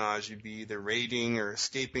espionage. You'd be either raiding or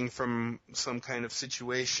escaping from some kind of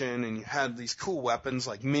situation, and you had these cool weapons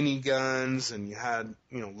like miniguns, and you had,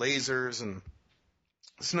 lasers and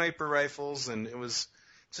sniper rifles, and it was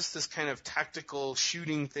just this kind of tactical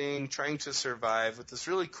shooting thing, trying to survive with this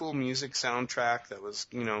really cool music soundtrack that was,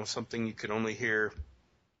 something you could only hear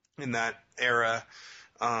in that era.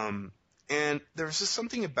 And there was just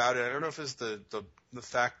something about it. I don't know if it was the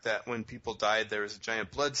fact that when people died there was a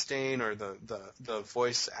giant blood stain, or the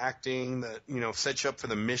voice acting that, set you up for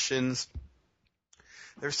the missions.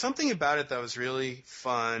 There's something about it that was really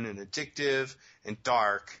fun and addictive and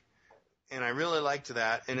dark. And I really liked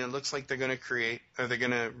that, and it looks like they're going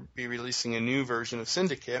to be releasing a new version of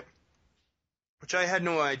Syndicate, which I had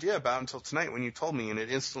no idea about until tonight when you told me, and it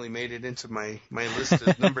instantly made it into my list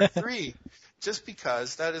as number 3, just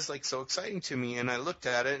because that is like so exciting to me. And I looked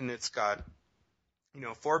at it, and it's got,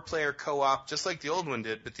 4-player co-op, just like the old one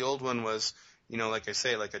did, but the old one was, like I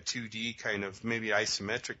say, like a 2D kind of maybe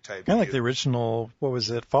isometric type. Kind of like the original, what was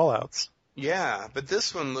it, Fallouts. Yeah, but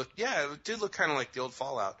this one it did look kind of like the old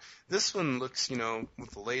Fallout. This one looks,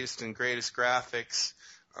 with the latest and greatest graphics.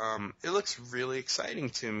 It looks really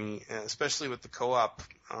exciting to me, especially with the co-op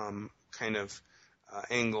kind of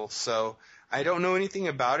angle. So I don't know anything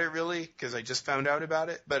about it really, because I just found out about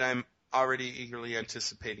it, but I'm already eagerly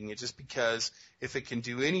anticipating it, just because if it can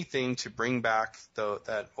do anything to bring back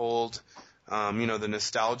that old, the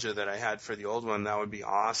nostalgia that I had for the old one, that would be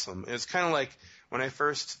awesome. It's kind of like when I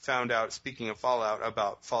first found out, speaking of Fallout,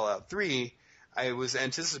 about Fallout 3, I was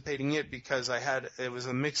anticipating it because it was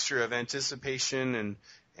a mixture of anticipation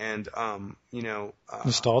and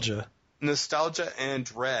nostalgia and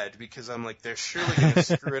dread, because I'm like, they're surely going to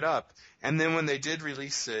screw it up. And then when they did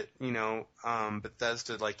release it,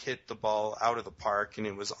 Bethesda hit the ball out of the park, and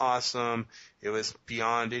it was awesome. It was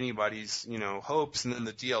beyond anybody's, hopes. And then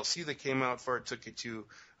the DLC that came out for it took it to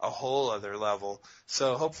a whole other level.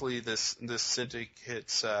 So hopefully this Syndicate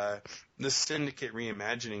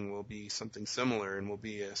reimagining will be something similar and will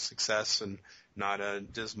be a success and not a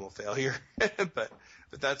dismal failure. but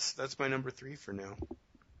that's my number 3 for now.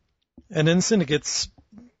 And in Syndicate's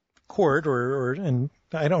court, and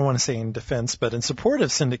I don't want to say in defense, but in support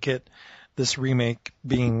of Syndicate, this remake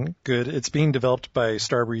being good, it's being developed by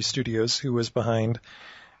Starbreeze Studios, who was behind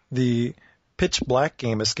the Pitch Black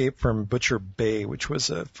game Escape from Butcher Bay, which was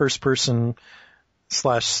a first-person /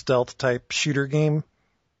 stealth type shooter game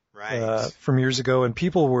from years ago, and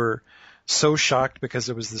people were so shocked because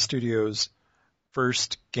it was the studio's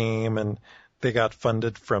first game, and they got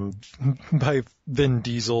funded by Vin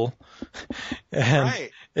Diesel,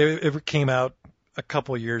 and it came out a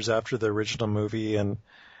couple years after the original movie, and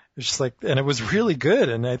it's just and it was really good,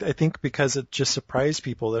 and I think because it just surprised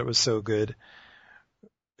people that it was so good,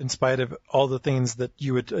 in spite of all the things that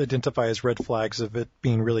you would identify as red flags of it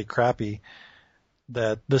being really crappy,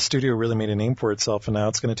 that the studio really made a name for itself, and now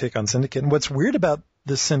it's going to take on Syndicate. And what's weird about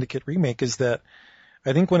this Syndicate remake is that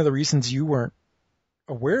I think one of the reasons you weren't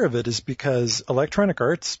aware of it is because Electronic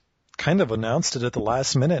Arts kind of announced it at the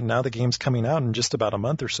last minute, and now the game's coming out in just about a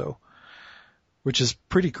month or so, which is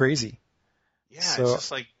pretty crazy. Yeah, so, it's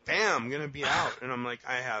just like, bam, going to be out. And I'm like,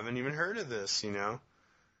 I haven't even heard of this,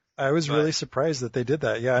 I was really surprised that they did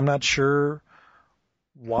that. Yeah, I'm not sure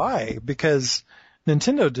why, because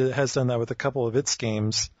Nintendo has done that with a couple of its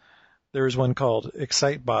games. There was one called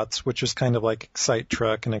Excite Bots, which was kind of like Excite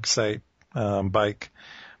Truck and Excite Bike.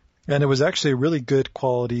 And it was actually a really good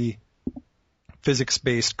quality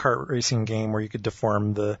physics-based kart racing game where you could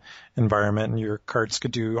deform the environment and your karts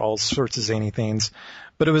could do all sorts of zany things.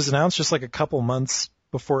 But it was announced just like a couple months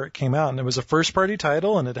before it came out, and it was a first-party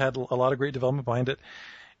title, and it had a lot of great development behind it,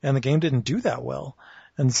 and the game didn't do that well.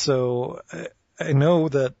 And so I know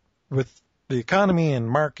that with the economy and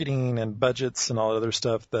marketing and budgets and all that other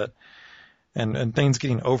stuff, that and things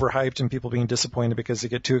getting overhyped and people being disappointed because they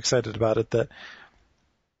get too excited about it, that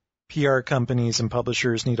PR companies and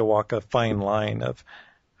publishers need to walk a fine line of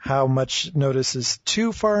how much notice is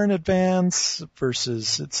too far in advance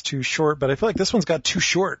versus it's too short. But I feel like this one's got too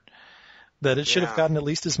short, that it should have gotten at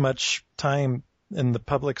least as much time in the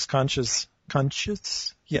public's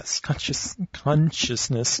consciousness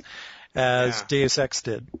as Deus Ex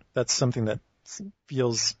did. That's something that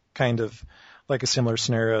feels kind of like a similar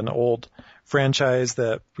scenario, an old franchise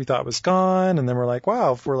that we thought was gone, and then we're like,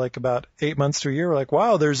 wow, for like about 8 months to a year, we're like,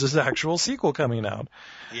 wow, there's this actual sequel coming out.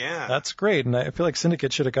 Yeah. That's great, and I feel like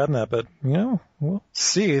Syndicate should have gotten that, but, we'll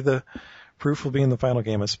see. The proof will be in the final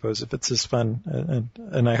game, I suppose, if it's as fun,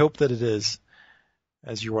 and I hope that it is,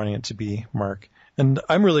 as you're wanting it to be, Mark. And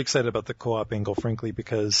I'm really excited about the co-op angle, frankly,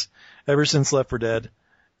 because ever since Left 4 Dead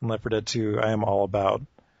and Left 4 Dead 2, I am all about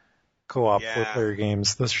co-op four-player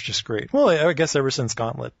games. Those are just great. Well, I guess ever since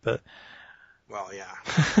Gauntlet, but... Well, yeah.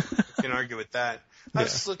 You can argue with that. I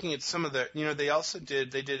was just looking at some of the...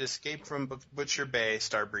 they did Escape from Butcher Bay,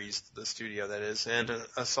 Starbreeze, the studio that is, and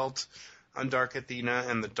Assault on Dark Athena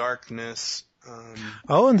and The Darkness.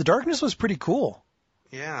 And The Darkness was pretty cool.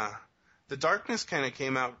 Yeah. The Darkness kind of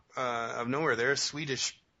came out of nowhere. They're a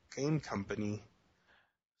Swedish game company.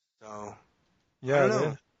 So, yeah, I don't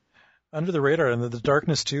know. Under the radar, and the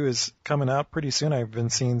Darkness 2 is coming out pretty soon. I've been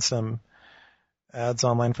seeing some ads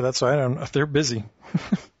online for that, so I don't know if they're busy.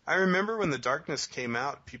 I remember when The Darkness came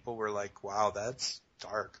out, people were like, wow, that's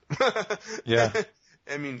dark. Yeah.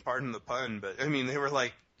 I mean, pardon the pun, but I mean, they were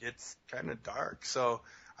like, it's kind of dark. So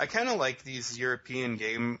I kind of like these European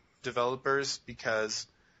game developers because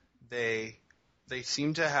they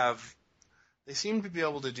seem to be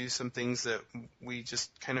able to do some things that we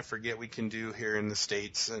just kind of forget we can do here in the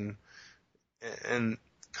States and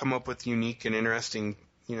come up with unique and interesting,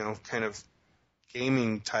 kind of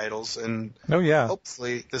gaming titles. And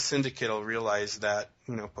hopefully the Syndicate will realize that,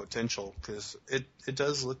 potential, because it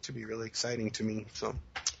does look to be really exciting to me. So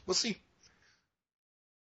we'll see.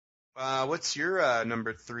 What's your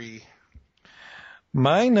number 3?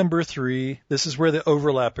 My number 3, this is where the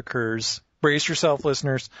overlap occurs. Brace yourself,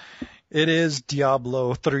 listeners. It is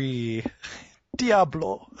Diablo 3.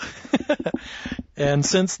 Diablo. And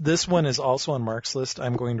since this one is also on Mark's list,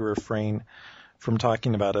 I'm going to refrain from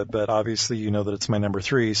talking about it, but obviously you know that it's my number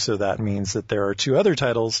 3, so that means that there are 2 other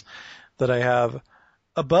titles that I have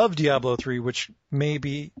above Diablo 3, which may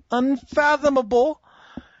be unfathomable.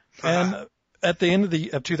 And at the end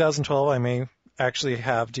of 2012, I may actually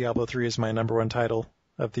have Diablo 3 as my number 1 title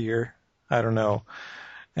of the year. I don't know.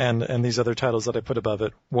 And these other titles that I put above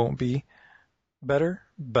it won't be better,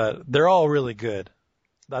 but they're all really good.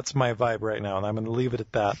 That's my vibe right now, and I'm going to leave it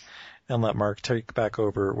at that and let Mark take back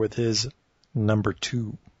over with his number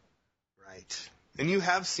 2. Right. And you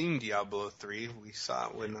have seen Diablo 3. We saw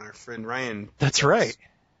it when our friend Ryan That's right.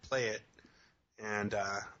 play it, and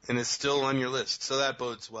it's still on your list, so that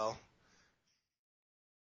bodes well.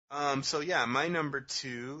 My number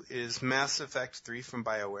 2 is Mass Effect 3 from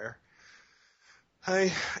BioWare. I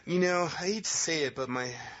hate to say it, but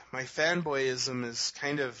my fanboyism is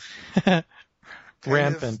kind of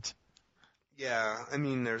rampant. I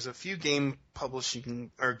mean, there's a few game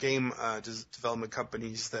publishing or game development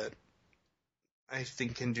companies that I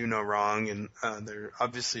think can do no wrong, and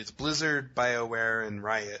it's Blizzard, BioWare, and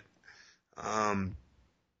Riot. And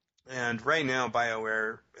right now,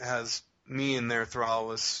 BioWare has me in their thrall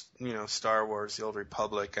with, Star Wars: The Old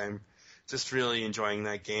Republic. I'm just really enjoying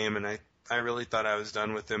that game, and I really thought I was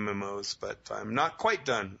done with MMOs, but I'm not quite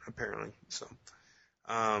done, apparently. So,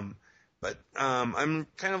 I'm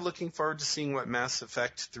kind of looking forward to seeing what Mass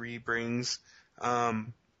Effect 3 brings.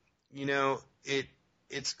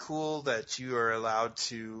 It's cool that you are allowed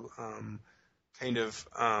to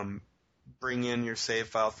bring in your save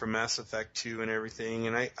file from Mass Effect 2 and everything,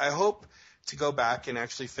 and I hope to go back and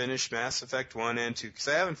actually finish Mass Effect 1 and 2, because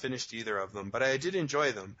I haven't finished either of them, but I did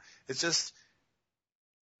enjoy them. It's just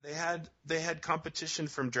they had competition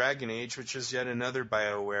from Dragon Age, which is yet another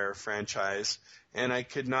BioWare franchise, and I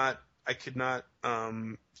could not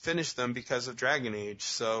finish them because of Dragon Age.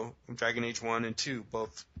 So Dragon Age 1 and 2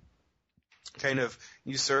 both kind of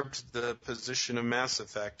usurped the position of Mass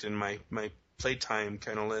Effect in my playtime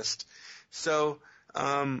kind of list. So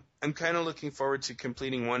I'm kind of looking forward to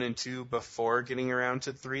completing 1 and 2 before getting around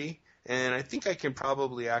to 3, and I think I can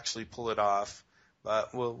probably actually pull it off,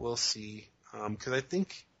 but we'll see. Because I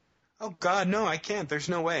think, oh God, no, I can't. There's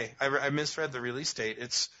no way. I misread the release date.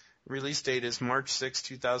 Release date is March 6,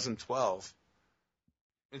 2012.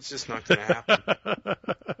 It's just not going to happen.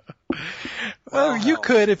 Well, you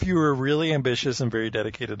could if you were really ambitious and very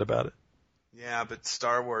dedicated about it. Yeah, but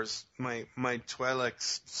Star Wars, my Twi'lek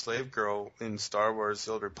slave girl in Star Wars: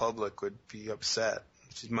 The Old Republic would be upset.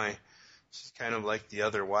 She's kind of like the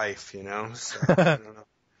other wife, So I don't know.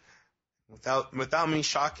 Without me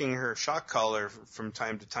shocking her shock collar from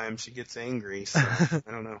time to time, she gets angry. So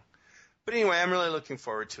I don't know. But anyway, I'm really looking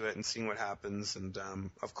forward to it and seeing what happens. And,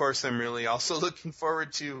 of course, I'm really also looking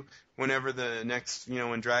forward to whenever the next,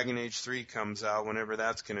 when Dragon Age 3 comes out, whenever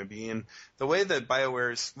that's going to be. And the way that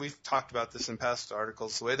BioWare's, we've talked about this in past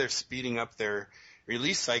articles, the way they're speeding up their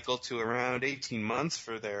release cycle to around 18 months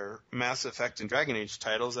for their Mass Effect and Dragon Age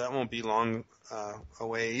titles, that won't be long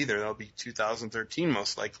away either. That'll be 2013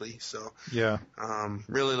 most likely. So, Yeah.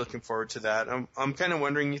 Really looking forward to that. I'm kind of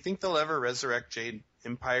wondering, you think they'll ever resurrect Jade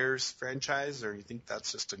Empire's franchise, or you think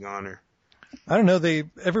that's just a goner? I don't know.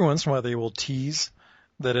 Every once in a while they will tease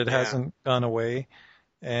that it hasn't gone away,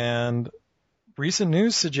 and recent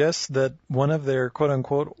news suggests that one of their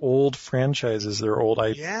quote-unquote old franchises, their old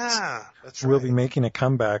IPs, that's will right. be making a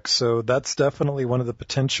comeback. So that's definitely one of the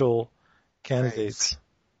potential candidates.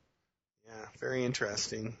 Right. Yeah, very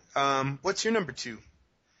interesting. What's your number 2?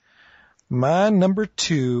 My number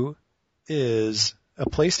 2 is a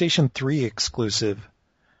PlayStation 3 exclusive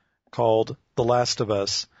called The Last of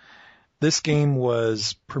Us. This game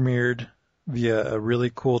was premiered via a really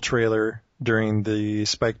cool trailer during the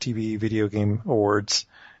Spike TV Video Game Awards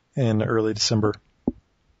in early December.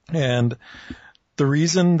 And the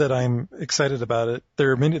reason that I'm excited about it,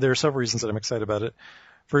 there are several reasons that I'm excited about it.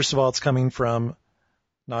 First of all, it's coming from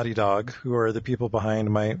Naughty Dog, who are the people behind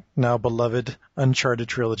my now beloved Uncharted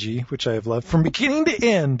trilogy, which I have loved from beginning to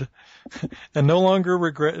end, and no longer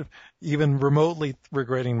regret, even remotely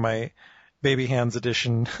regretting my baby hands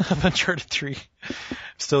edition of Uncharted 3.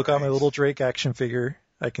 Still got my little Drake action figure.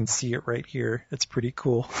 I can see it right here. It's pretty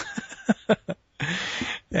cool.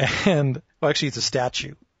 And, well, actually, it's a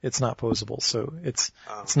statue. It's not posable, so it's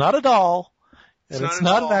not a doll, and it's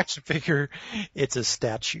not an action figure. It's a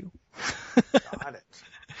statue. Got it.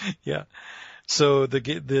 Yeah. So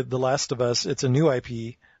the Last of Us, it's a new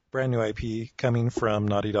IP, brand new IP coming from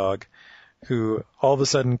Naughty Dog, who all of a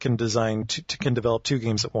sudden can develop 2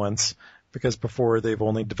 games at once, because before they've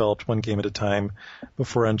only developed 1 game at a time.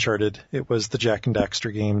 Before Uncharted, it was the Jak and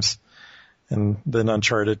Daxter games, and then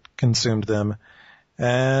Uncharted consumed them.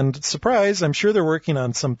 And surprise, I'm sure they're working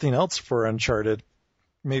on something else for Uncharted,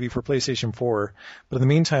 maybe for PlayStation 4. But in the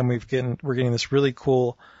meantime, we're getting this really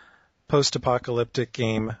cool post-apocalyptic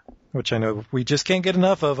game, which I know we just can't get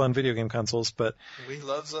enough of on video game consoles, but We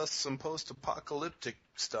loves us some post-apocalyptic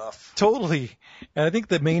stuff. totally. And I think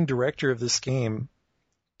the main director of this game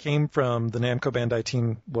came from the Namco Bandai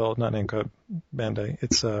team. Well, not Namco Bandai.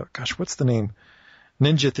 It's what's the name?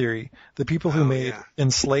 Ninja Theory. The people who made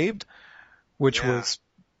Enslaved, which was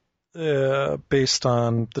based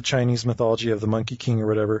on the Chinese mythology of the Monkey King or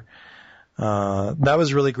whatever. That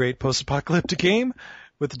was a really great post-apocalyptic game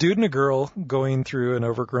with a dude and a girl going through an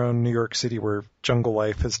overgrown New York City where jungle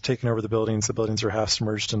life has taken over the buildings. The buildings are half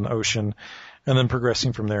submerged in the ocean, and then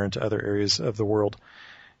progressing from there into other areas of the world.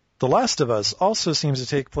 The Last of Us also seems to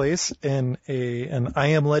take place in an I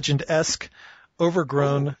Am Legend-esque,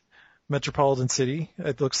 overgrown metropolitan city.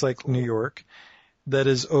 It looks like New York, that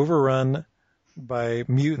is overrun by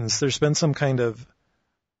mutants. There's been some kind of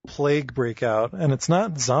plague breakout, and it's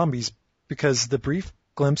not zombies, because the brief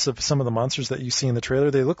glimpse of some of the monsters that you see in the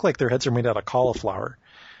trailer, they look like their heads are made out of cauliflower,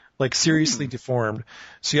 like seriously deformed.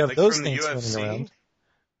 So you have those from things the running UFC? around.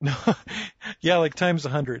 No, yeah, like times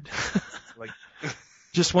 100. Like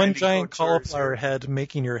Just one Randy giant Couture, cauliflower head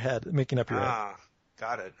making up your head.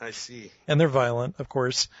 Got it. I see. And they're violent, of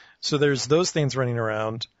course. So there's those things running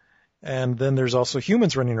around. And then there's also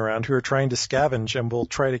humans running around who are trying to scavenge and will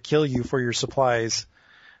try to kill you for your supplies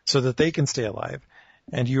so that they can stay alive.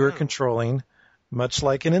 And you are controlling, much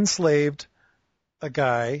like an Enslaved, a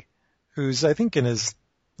guy who's, I think, in his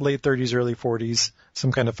late 30s, early 40s,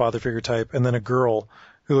 some kind of father figure type, and then a girl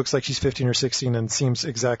who looks like she's 15 or 16 and seems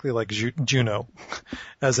exactly like Juno,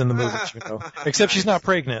 as in the movie Juno. Except she's not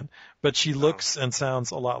pregnant, but she looks and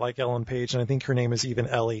sounds a lot like Ellen Page, and I think her name is even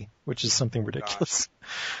Ellie, which is something ridiculous.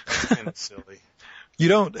 Kind of silly. You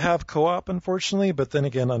don't have co-op, unfortunately, but then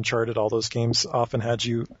again, Uncharted, all those games often had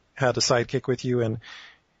a sidekick with you, and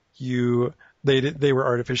they were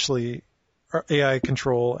artificially AI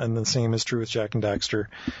control, and the same is true with Jak and Daxter.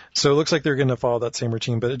 So it looks like they're going to follow that same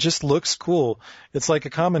routine, but it just looks cool. It's like a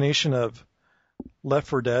combination of Left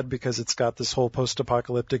 4 Dead, because it's got this whole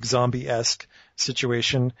post-apocalyptic zombie-esque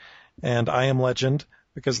situation, and I Am Legend,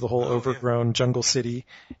 because of the whole overgrown jungle city,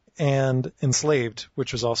 and Enslaved,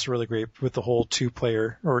 which was also really great with the whole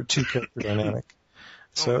two-character dynamic.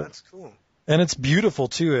 So that's cool. And it's beautiful,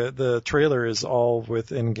 too. The trailer is all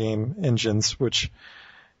with in-game engines, which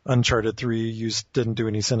Uncharted 3 didn't do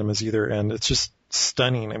any cinemas either, and it's just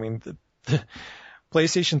stunning. I mean, the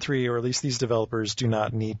PlayStation 3, or at least these developers, do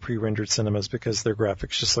not need pre-rendered cinemas because their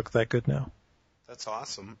graphics just look that good now. That's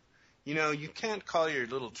awesome. You know, you can't call your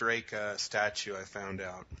little Drake a statue, I found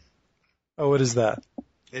out. Oh, what is that?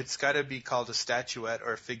 It's got to be called a statuette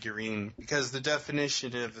or a figurine, because the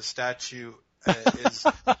definition of a statue is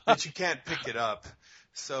that you can't pick it up.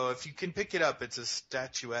 So if you can pick it up, it's a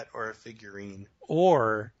statuette or a figurine.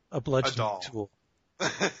 Or a A bludgeoning doll. tool.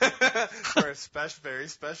 For a very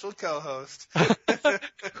special co-host.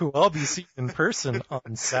 Who I'll be seeing in person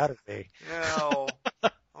on Saturday. No.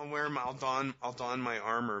 I'll don my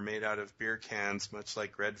armor made out of beer cans, much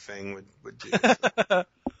like Red Fang would do. So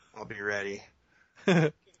I'll be ready.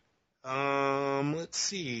 Let's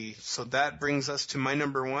see. So that brings us to my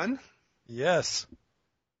number 1. Yes.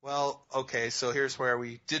 Well, okay, so here's where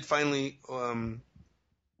we did finally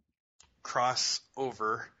cross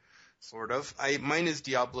over, sort of. Mine is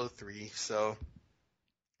Diablo 3, so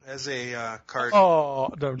as a card Oh,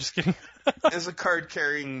 no, I'm just kidding. as a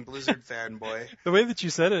card-carrying Blizzard fanboy. The way that you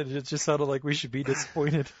said it, it just sounded like we should be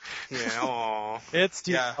disappointed. Yeah, aw. It's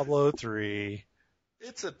Yeah. Diablo 3.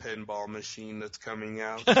 It's a pinball machine that's coming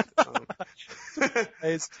out.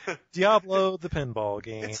 It's Diablo the pinball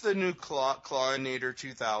game. It's the new Clawinator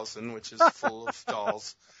 2000, which is full of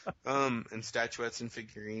dolls, and statuettes and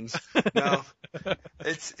figurines. No,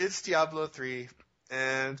 it's Diablo 3,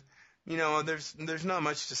 and you know, there's not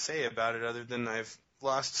much to say about it other than I've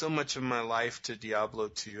lost so much of my life to Diablo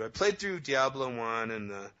 2. I played through Diablo 1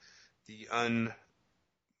 and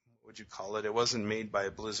what'd you call it? It wasn't made by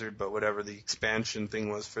Blizzard, but whatever the expansion thing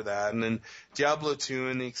was for that. And then Diablo 2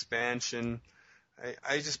 and the expansion,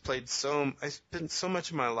 I just I spent so much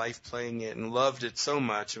of my life playing it and loved it so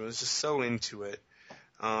much and was just so into it,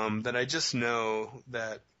 that I just know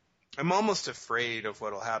that I'm almost afraid of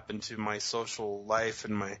what'll happen to my social life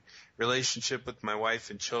and my relationship with my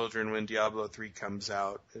wife and children when Diablo 3 comes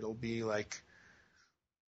out. It'll be like,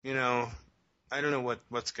 you know, I don't know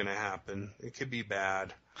what's going to happen. It could be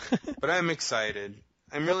bad. But I'm excited.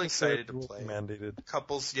 I'm really excited to play. Mandated.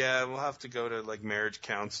 Couples, yeah, we'll have to go to like marriage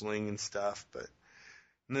counseling and stuff,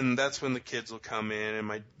 and then that's when the kids will come in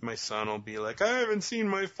and my son will be like, I haven't seen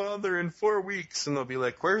my father in 4 weeks, and they'll be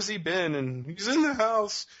like, where's he been? And he's in the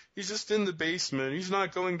house. He's just in the basement. He's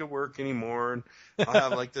not going to work anymore. And I'll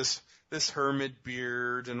have like this hermit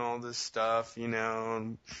beard and all this stuff, you know,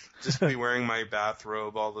 and just be wearing my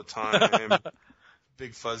bathrobe all the time,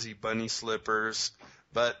 big fuzzy bunny slippers.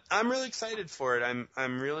 But I'm really excited for it.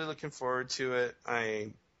 I'm really looking forward to it.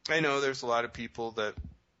 I know there's a lot of people that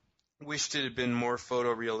wished it had been more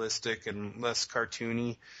photorealistic and less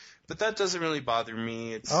cartoony, but that doesn't really bother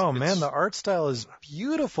me. Man, the art style is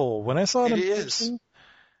beautiful. When I saw it in person,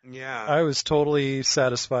 yeah, I was totally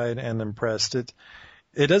satisfied and impressed. It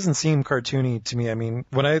doesn't seem cartoony to me. I mean,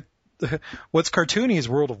 what's cartoony is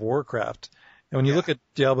World of Warcraft. And when you look at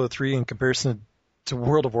Diablo 3 in comparison to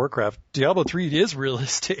World of Warcraft, Diablo 3 is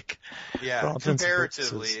realistic. Yeah,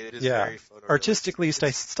 comparatively, it is very photorealistic. Artistically,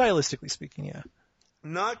 stylistically speaking, yeah.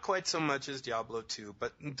 Not quite so much as Diablo 2,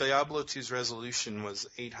 but Diablo 2's resolution was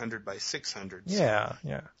 800 by 600. Yeah.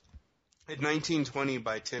 At 1920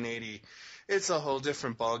 by 1080, it's a whole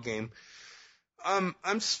different ball game. I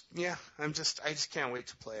just can't wait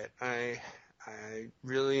to play it. I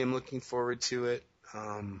really am looking forward to it.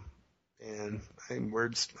 And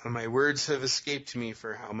my words have escaped me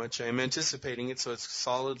for how much I'm anticipating it, so it's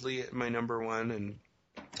solidly at my number 1, and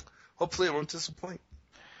hopefully it won't disappoint.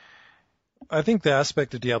 I think the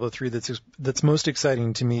aspect of Diablo 3 that's most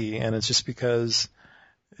exciting to me, and it's just because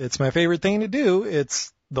it's my favorite thing to do,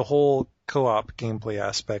 it's the whole co-op gameplay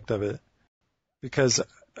aspect of it. Because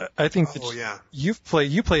I think you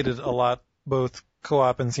played it a lot, both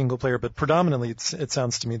co-op and single player, but predominantly it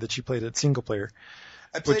sounds to me that you played it single player.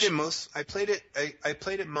 I played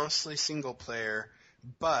it mostly single player,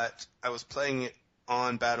 but I was playing it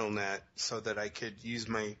on Battle.net so that I could use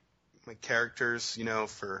my characters, you know,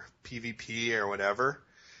 for PvP or whatever.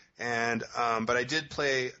 And but I did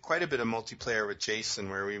play quite a bit of multiplayer with Jason,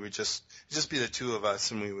 where we would just be the two of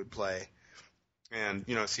us and we would play, and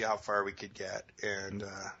you know, see how far we could get. And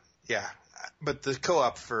but the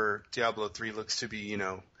co-op for Diablo 3 looks to be, you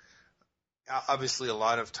know, obviously a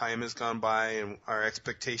lot of time has gone by and our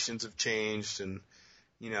expectations have changed, and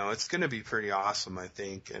you know, it's going to be pretty awesome, I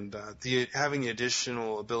think. And having the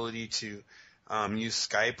additional ability to use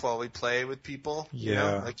Skype while we play with people, you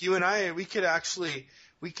know, like you and I, we could actually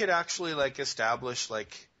like establish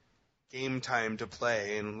like game time to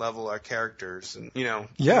play and level our characters, and you know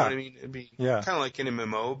what I mean? It'd be kind of like an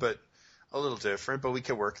MMO, but a little different, but we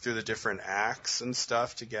could work through the different acts and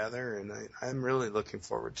stuff together, and I'm really looking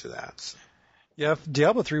forward to that. So. Yeah, if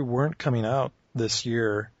Diablo 3 weren't coming out this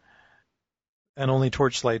year, and only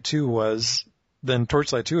Torchlight 2 was, then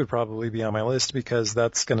Torchlight 2 would probably be on my list because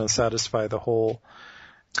that's going to satisfy the whole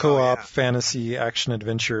co-op fantasy action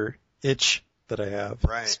adventure itch that I have,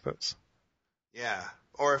 I suppose. Yeah.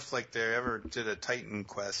 Or if like they ever did a Titan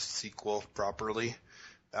Quest sequel properly,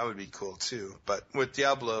 that would be cool too. But with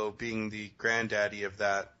Diablo being the granddaddy of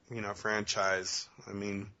that, franchise, I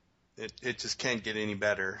mean, it just can't get any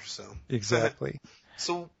better. So exactly.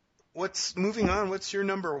 So moving on? What's your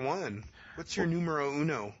number one? What's your numero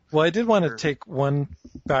uno? Well, I did want to take one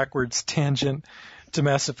backwards tangent to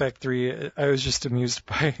Mass Effect 3. I was just amused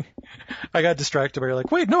by, I got distracted by, like,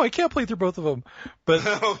 wait, no, I can't play through both of them. But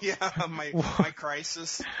oh yeah, my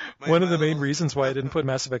crisis. One of the main reasons why I didn't put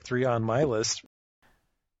Mass Effect 3 on my list.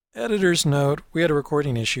 Editor's note, we had a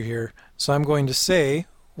recording issue here, so I'm going to say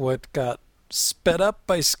what got sped up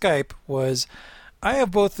by Skype was, I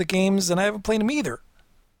have both the games and I haven't played them either.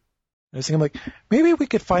 I was thinking, like, maybe we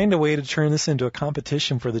could find a way to turn this into a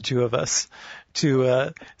competition for the two of us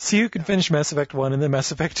to see who can finish Mass Effect 1 and then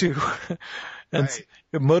Mass Effect 2 and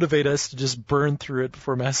motivate us to just burn through it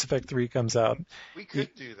before Mass Effect 3 comes out. We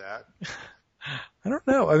could do that. I don't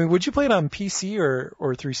know. I mean, would you play it on PC or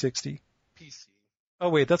 360? PC. Oh,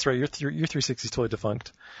 wait, that's right. Your 360 is totally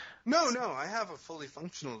defunct. No, I have a fully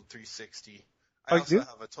functional 360. I also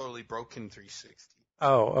have a totally broken 360.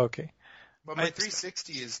 Oh, okay. But my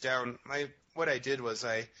 360 is down. What I did was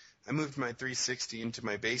I moved my 360 into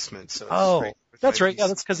my basement. So that's right. Yeah,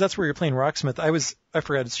 that's because that's where you're playing Rocksmith. I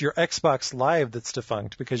forgot. It's your Xbox Live that's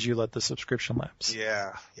defunct because you let the subscription lapse.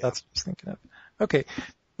 Yeah. That's what I was thinking of. Okay.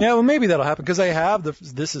 Yeah, well, maybe that'll happen because I have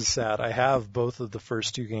this is sad. I have both of the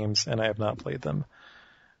first two games and I have not played them.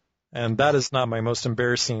 And that is not my most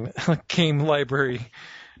embarrassing game library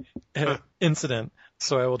incident.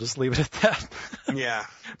 So I will just leave it at that. Yeah.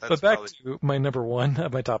 But back to my number one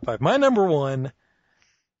of my top five. My number one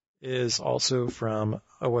is also from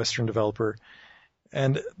a Western developer.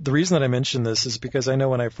 And the reason that I mention this is because I know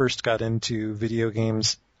when I first got into video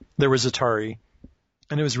games, there was Atari.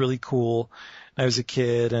 And it was really cool. I was a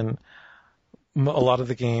kid, and a lot of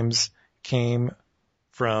the games came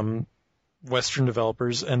from Western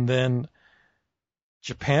developers. And then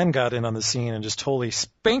Japan got in on the scene and just totally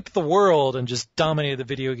spanked the world and just dominated the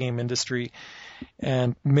video game industry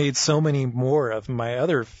and made so many more of my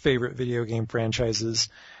other favorite video game franchises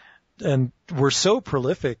and were so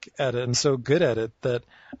prolific at it and so good at it that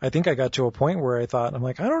I think I got to a point where I thought, I'm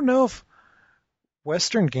like, I don't know if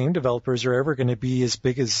Western game developers are ever going to be as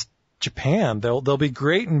big as Japan. They'll be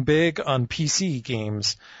great and big on PC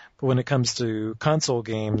games, but when it comes to console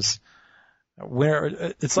games,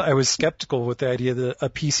 I was skeptical with the idea that a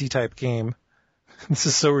PC type game, this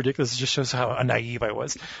is so ridiculous, it just shows how naive I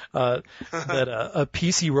was, that a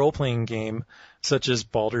PC role playing game such as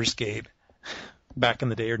Baldur's Gate back in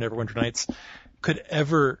the day or Neverwinter Nights could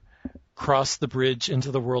ever cross the bridge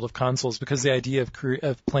into the world of consoles, because the idea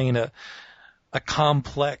of playing a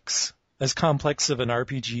complex of an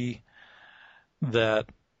RPG that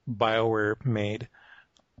BioWare made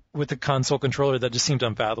with a console controller, that just seemed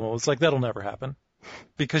unfathomable. It's like, that'll never happen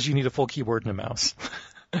because you need a full keyboard and a mouse.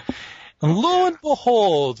 And lo and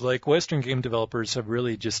behold, like, Western game developers have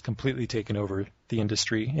really just completely taken over the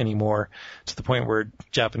industry anymore, to the point where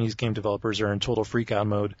Japanese game developers are in total freak-out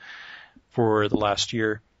mode for the last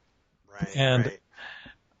year. Right.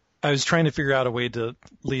 I was trying to figure out a way to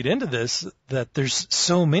lead into this, that there's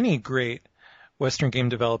so many great Western game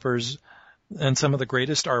developers, and some of the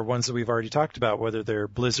greatest are ones that we've already talked about, whether they're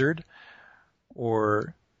Blizzard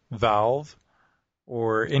or Valve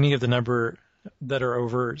or any of the number that are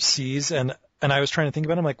overseas. And I was trying to think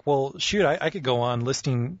about it. I'm like, well, shoot, I could go on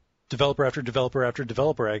listing developer after developer after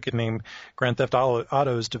developer. I could name Grand Theft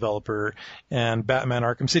Auto's developer and Batman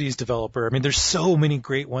Arkham City's developer. I mean, there's so many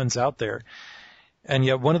great ones out there. And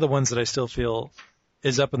yet one of the ones that I still feel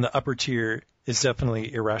is up in the upper tier is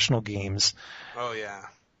definitely Irrational Games. Oh, yeah.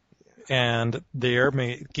 And they are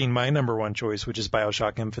making my number one choice, which is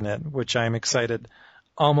BioShock Infinite, which I'm excited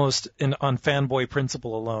almost on fanboy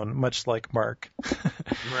principle alone, much like Mark.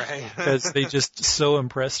 Right. Because they just so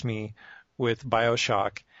impressed me with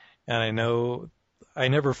BioShock. And I know I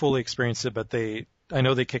never fully experienced it, but I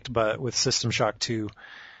know they kicked butt with System Shock 2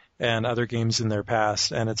 and other games in their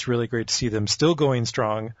past. And it's really great to see them still going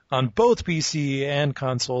strong on both PC and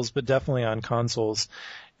consoles, but definitely on consoles.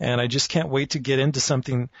 And I just can't wait to get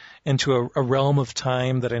into a realm of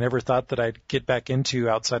time that I never thought that I'd get back into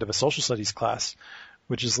outside of a social studies class,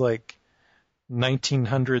 which is like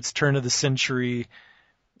 1900s, turn of the century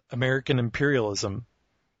American imperialism,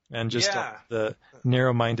 and just the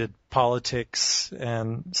narrow-minded politics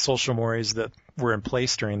and social mores that were in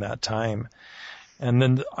place during that time. And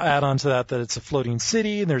then add on to that it's a floating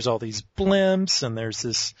city, and there's all these blimps, and there's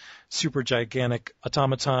this super gigantic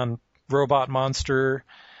automaton robot monster,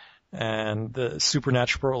 and the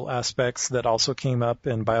supernatural aspects that also came up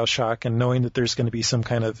in BioShock, and knowing that there's going to be some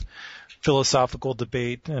kind of philosophical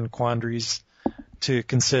debate and quandaries to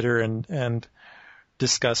consider and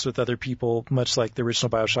discuss with other people, much like the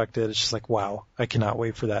original BioShock did. It's just like, wow, I cannot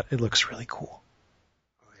wait for that. It looks really cool.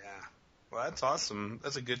 Oh, yeah. Well, that's awesome.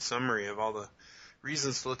 That's a good summary of all the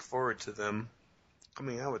reasons to look forward to them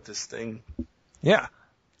coming out with this thing. Yeah.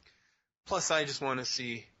 Plus, I just want to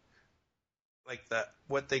see like that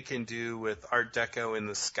what they can do with Art Deco in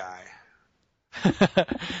the sky.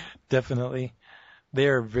 Definitely. They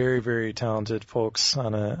are very, very talented folks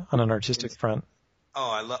on an artistic front.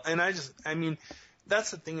 Oh, I mean,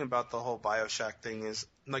 that's the thing about the whole BioShock thing is,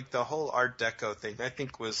 like, the whole Art Deco thing, I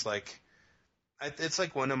think was, like, it's,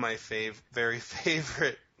 like, one of my very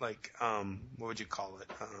favorite, like, what would you call it?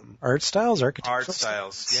 Art styles? Architectural Art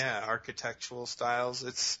styles, yeah, architectural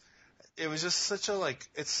styles. It was just such a, like,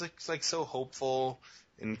 it's, like so hopeful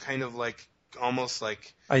and kind of, like, almost,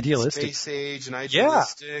 like, idealistic. Space age and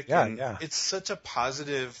idealistic. Yeah, and yeah. It's such a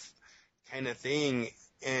positive kind of thing,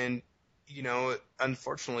 and, you know,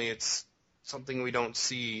 unfortunately, it's something we don't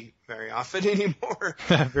see very often anymore.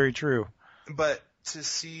 Very true. But to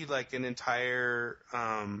see like an entire,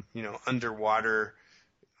 underwater,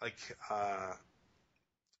 like,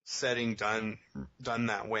 setting done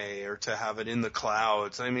that way, or to have it in the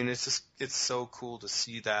clouds, I mean, it's so cool to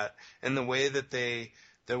see that, and the way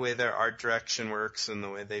their art direction works, and the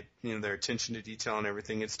way they, their attention to detail and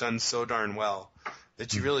everything, it's done so darn well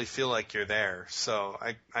that you really feel like you're there. So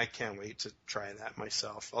I can't wait to try that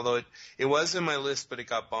myself. Although it was in my list, but it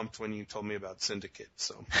got bumped when you told me about Syndicate.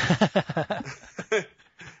 So it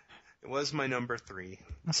was my number 3.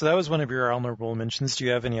 So that was one of your honorable mentions. Do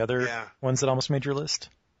you have any other ones that almost made your list?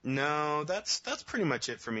 No, that's pretty much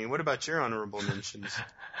it for me. What about your honorable mentions?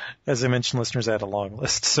 As I mentioned, listeners, I had a long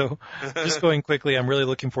list. So just going quickly, I'm really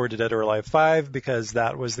looking forward to Dead or Alive 5 because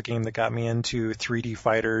that was the game that got me into 3D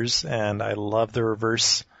fighters, and I love the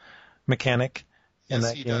reverse mechanic in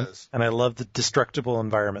that game. Does. And I love the destructible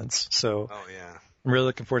environments. So I'm really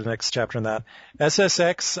looking forward to the next chapter in that.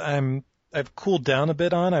 SSX, I've cooled down a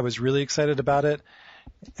bit on. I was really excited about it,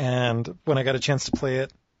 and when I got a chance to play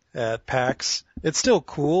it at PAX, it's still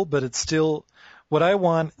cool, but it's still, what I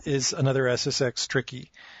want is another SSX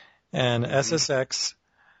Tricky. And SSX,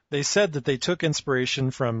 they said that they took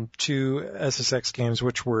inspiration from 2 SSX games,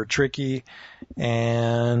 which were Tricky,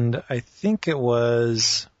 and I think it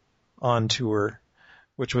was On Tour,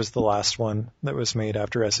 which was the last one that was made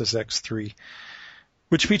after SSX 3,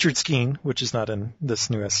 which featured skiing, which is not in this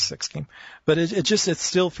new SSX game. But it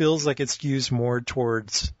still feels like it's used more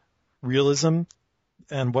towards realism.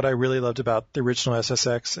 And what I really loved about the original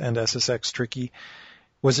SSX and SSX Tricky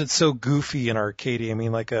was it's so goofy and arcadey. I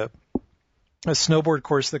mean, like a snowboard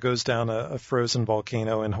course that goes down a frozen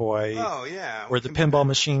volcano in Hawaii. Oh, yeah. Or the pinball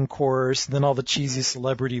machine course, and then all the cheesy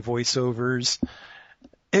celebrity voiceovers.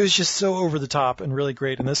 It was just so over the top and really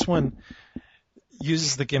great. And this one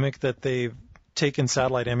uses the gimmick that they've taken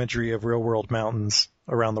satellite imagery of real-world mountains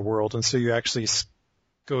around the world. And so you actually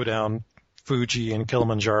go down Fuji and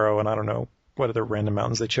Kilimanjaro, and I don't know what other random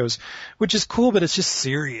mountains they chose, which is cool, but it's just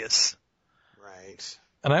serious. Right.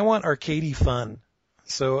 And I want arcadey fun.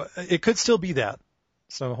 So it could still be that.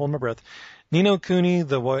 So I'm holding my breath. Ni no Kuni,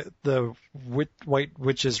 the White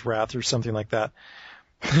Witch's Wrath, or something like that.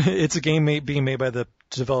 It's a game being made by the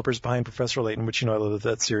developers behind Professor Layton, which I love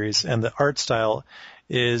that series. And the art style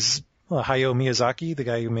is Hayao Miyazaki, the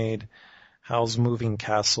guy who made Howl's Moving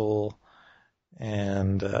Castle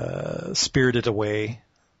and Spirited Away.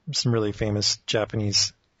 Some really famous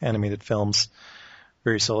Japanese animated films,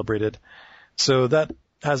 very celebrated. So that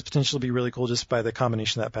has potential to be really cool just by the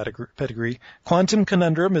combination of that pedigree. Quantum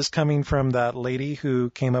Conundrum is coming from that lady who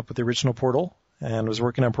came up with the original Portal and was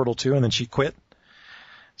working on Portal 2, and then she quit.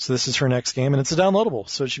 So this is her next game, and it's a downloadable,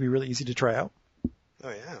 so it should be really easy to try out. Oh,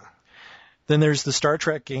 yeah. Then there's the Star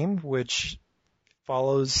Trek game, which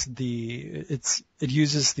follows it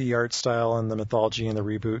uses the art style and the mythology and the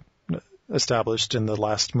reboot established in the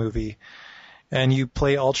last movie, and you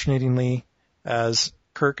play alternatingly as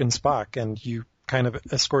Kirk and Spock, and you kind of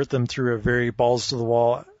escort them through a very balls to the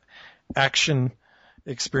wall action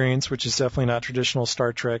experience, which is definitely not traditional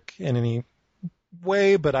Star Trek in any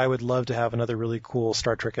way, but I would love to have another really cool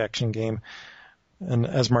Star Trek action game. And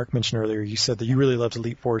as Mark mentioned earlier, you said that you really loved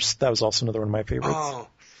Elite Force. That was also another one of my favorites. Oh,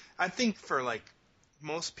 I think for like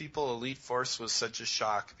most people, Elite Force was such a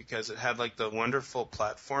shock because it had like the wonderful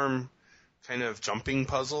platform kind of jumping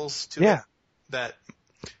puzzles to it that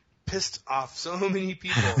pissed off so many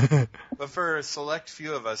people. But for a select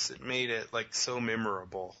few of us, it made it like so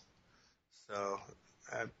memorable. So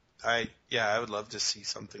I would love to see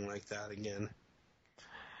something like that again.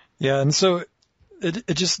 Yeah, and so it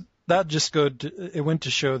went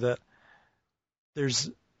to show that there's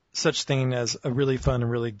such thing as a really fun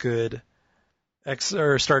and really good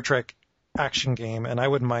Star Trek action game, and I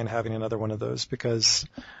wouldn't mind having another one of those because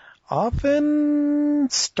often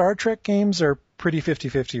Star Trek games are pretty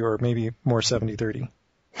 50-50 or maybe more 70-30.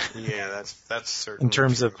 Yeah, that's certainly in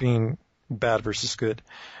terms true. of being bad versus good.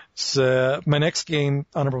 So my next game,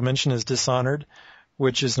 honorable mention, is Dishonored,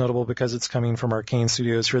 which is notable because it's coming from Arcane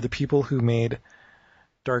Studios, who are the people who made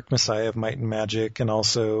Dark Messiah of Might and Magic, and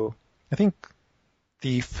also, I think,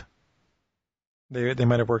 Thief. They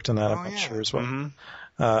might have worked on that, I'm not sure as well.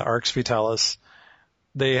 Mm-hmm. Arx Vitalis.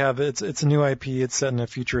 They have it's a new IP. It's set in a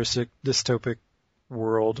futuristic dystopic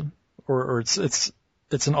world, or it's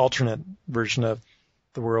an alternate version of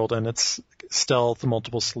the world, and it's stealth,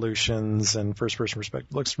 multiple solutions, and first-person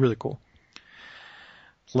perspective. It looks really cool.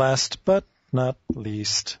 Last but not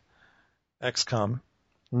least, XCOM.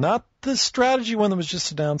 Not the strategy one that was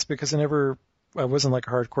just announced, because I wasn't like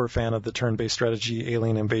a hardcore fan of the turn-based strategy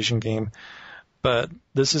alien invasion game. But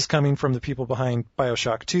this is coming from the people behind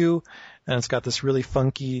BioShock 2, and it's got this really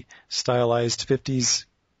funky, stylized 50s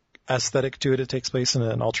aesthetic to it. It takes place in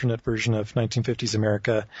an alternate version of 1950s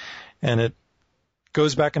America, and it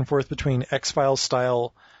goes back and forth between X-Files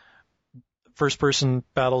style first-person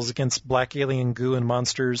battles against black alien goo and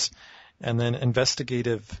monsters, and then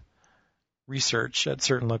investigative research at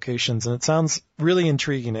certain locations. And it sounds really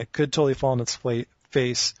intriguing. It could totally fall on its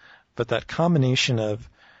face, but that combination of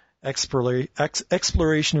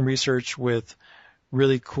exploration and research with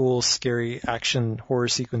really cool, scary action horror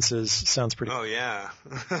sequences sounds pretty cool. Oh, yeah.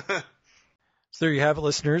 So there you have it,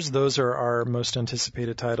 listeners. Those are our most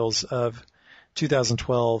anticipated titles of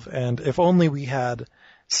 2012. And if only we had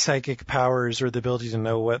psychic powers or the ability to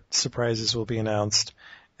know what surprises will be announced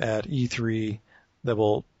at E3 that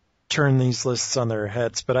will turn these lists on their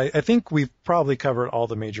heads. But I think we've probably covered all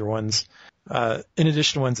the major ones, in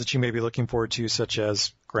addition to ones that you may be looking forward to, such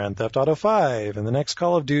as Grand Theft Auto 5 and the next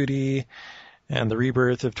Call of Duty and the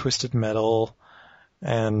rebirth of Twisted Metal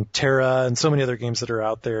and Terra and so many other games that are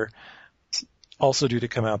out there also due to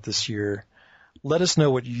come out this year. Let us know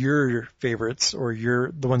what your favorites or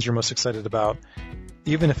the ones you're most excited about,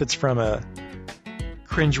 even if it's from a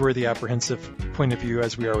cringeworthy, apprehensive point of view,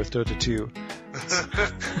 as we are with Dota 2.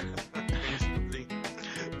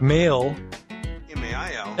 Mail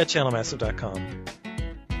at channelmassive.com.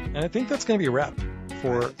 And I think that's going to be a wrap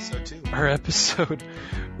for our episode.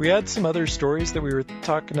 We had some other stories that we were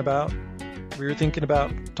thinking about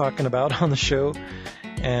talking about on the show,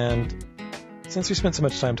 and since we spent so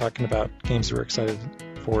much time talking about games that we're excited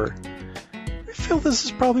for, we feel this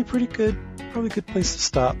is probably a good place to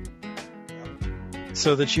stop,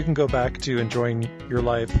 so that you can go back to enjoying your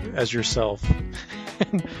life as yourself.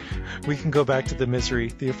 And we can go back to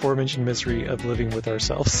the aforementioned misery of living with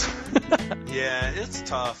ourselves. Yeah, it's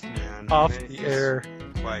tough, man. Off the air.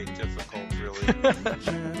 Quite difficult, really.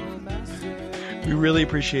 We really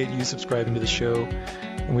appreciate you subscribing to the show,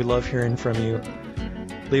 and we love hearing from you.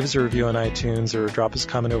 Leave us a review on iTunes or drop us a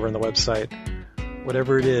comment over on the website.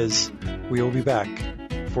 Whatever it is, we will be back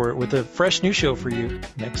with a fresh new show for you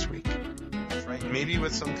next week. That's right. Maybe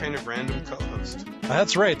with some kind of random co-host.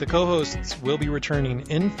 That's right. The co-hosts will be returning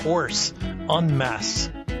in force, en masse,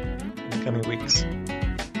 in the coming weeks.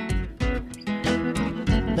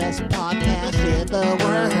 Best podcast in the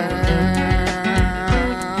world.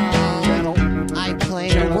 I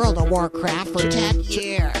played World of Warcraft for 10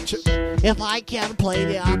 years. If I can't play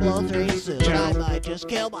Diablo 3 soon, I might just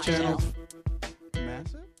kill myself.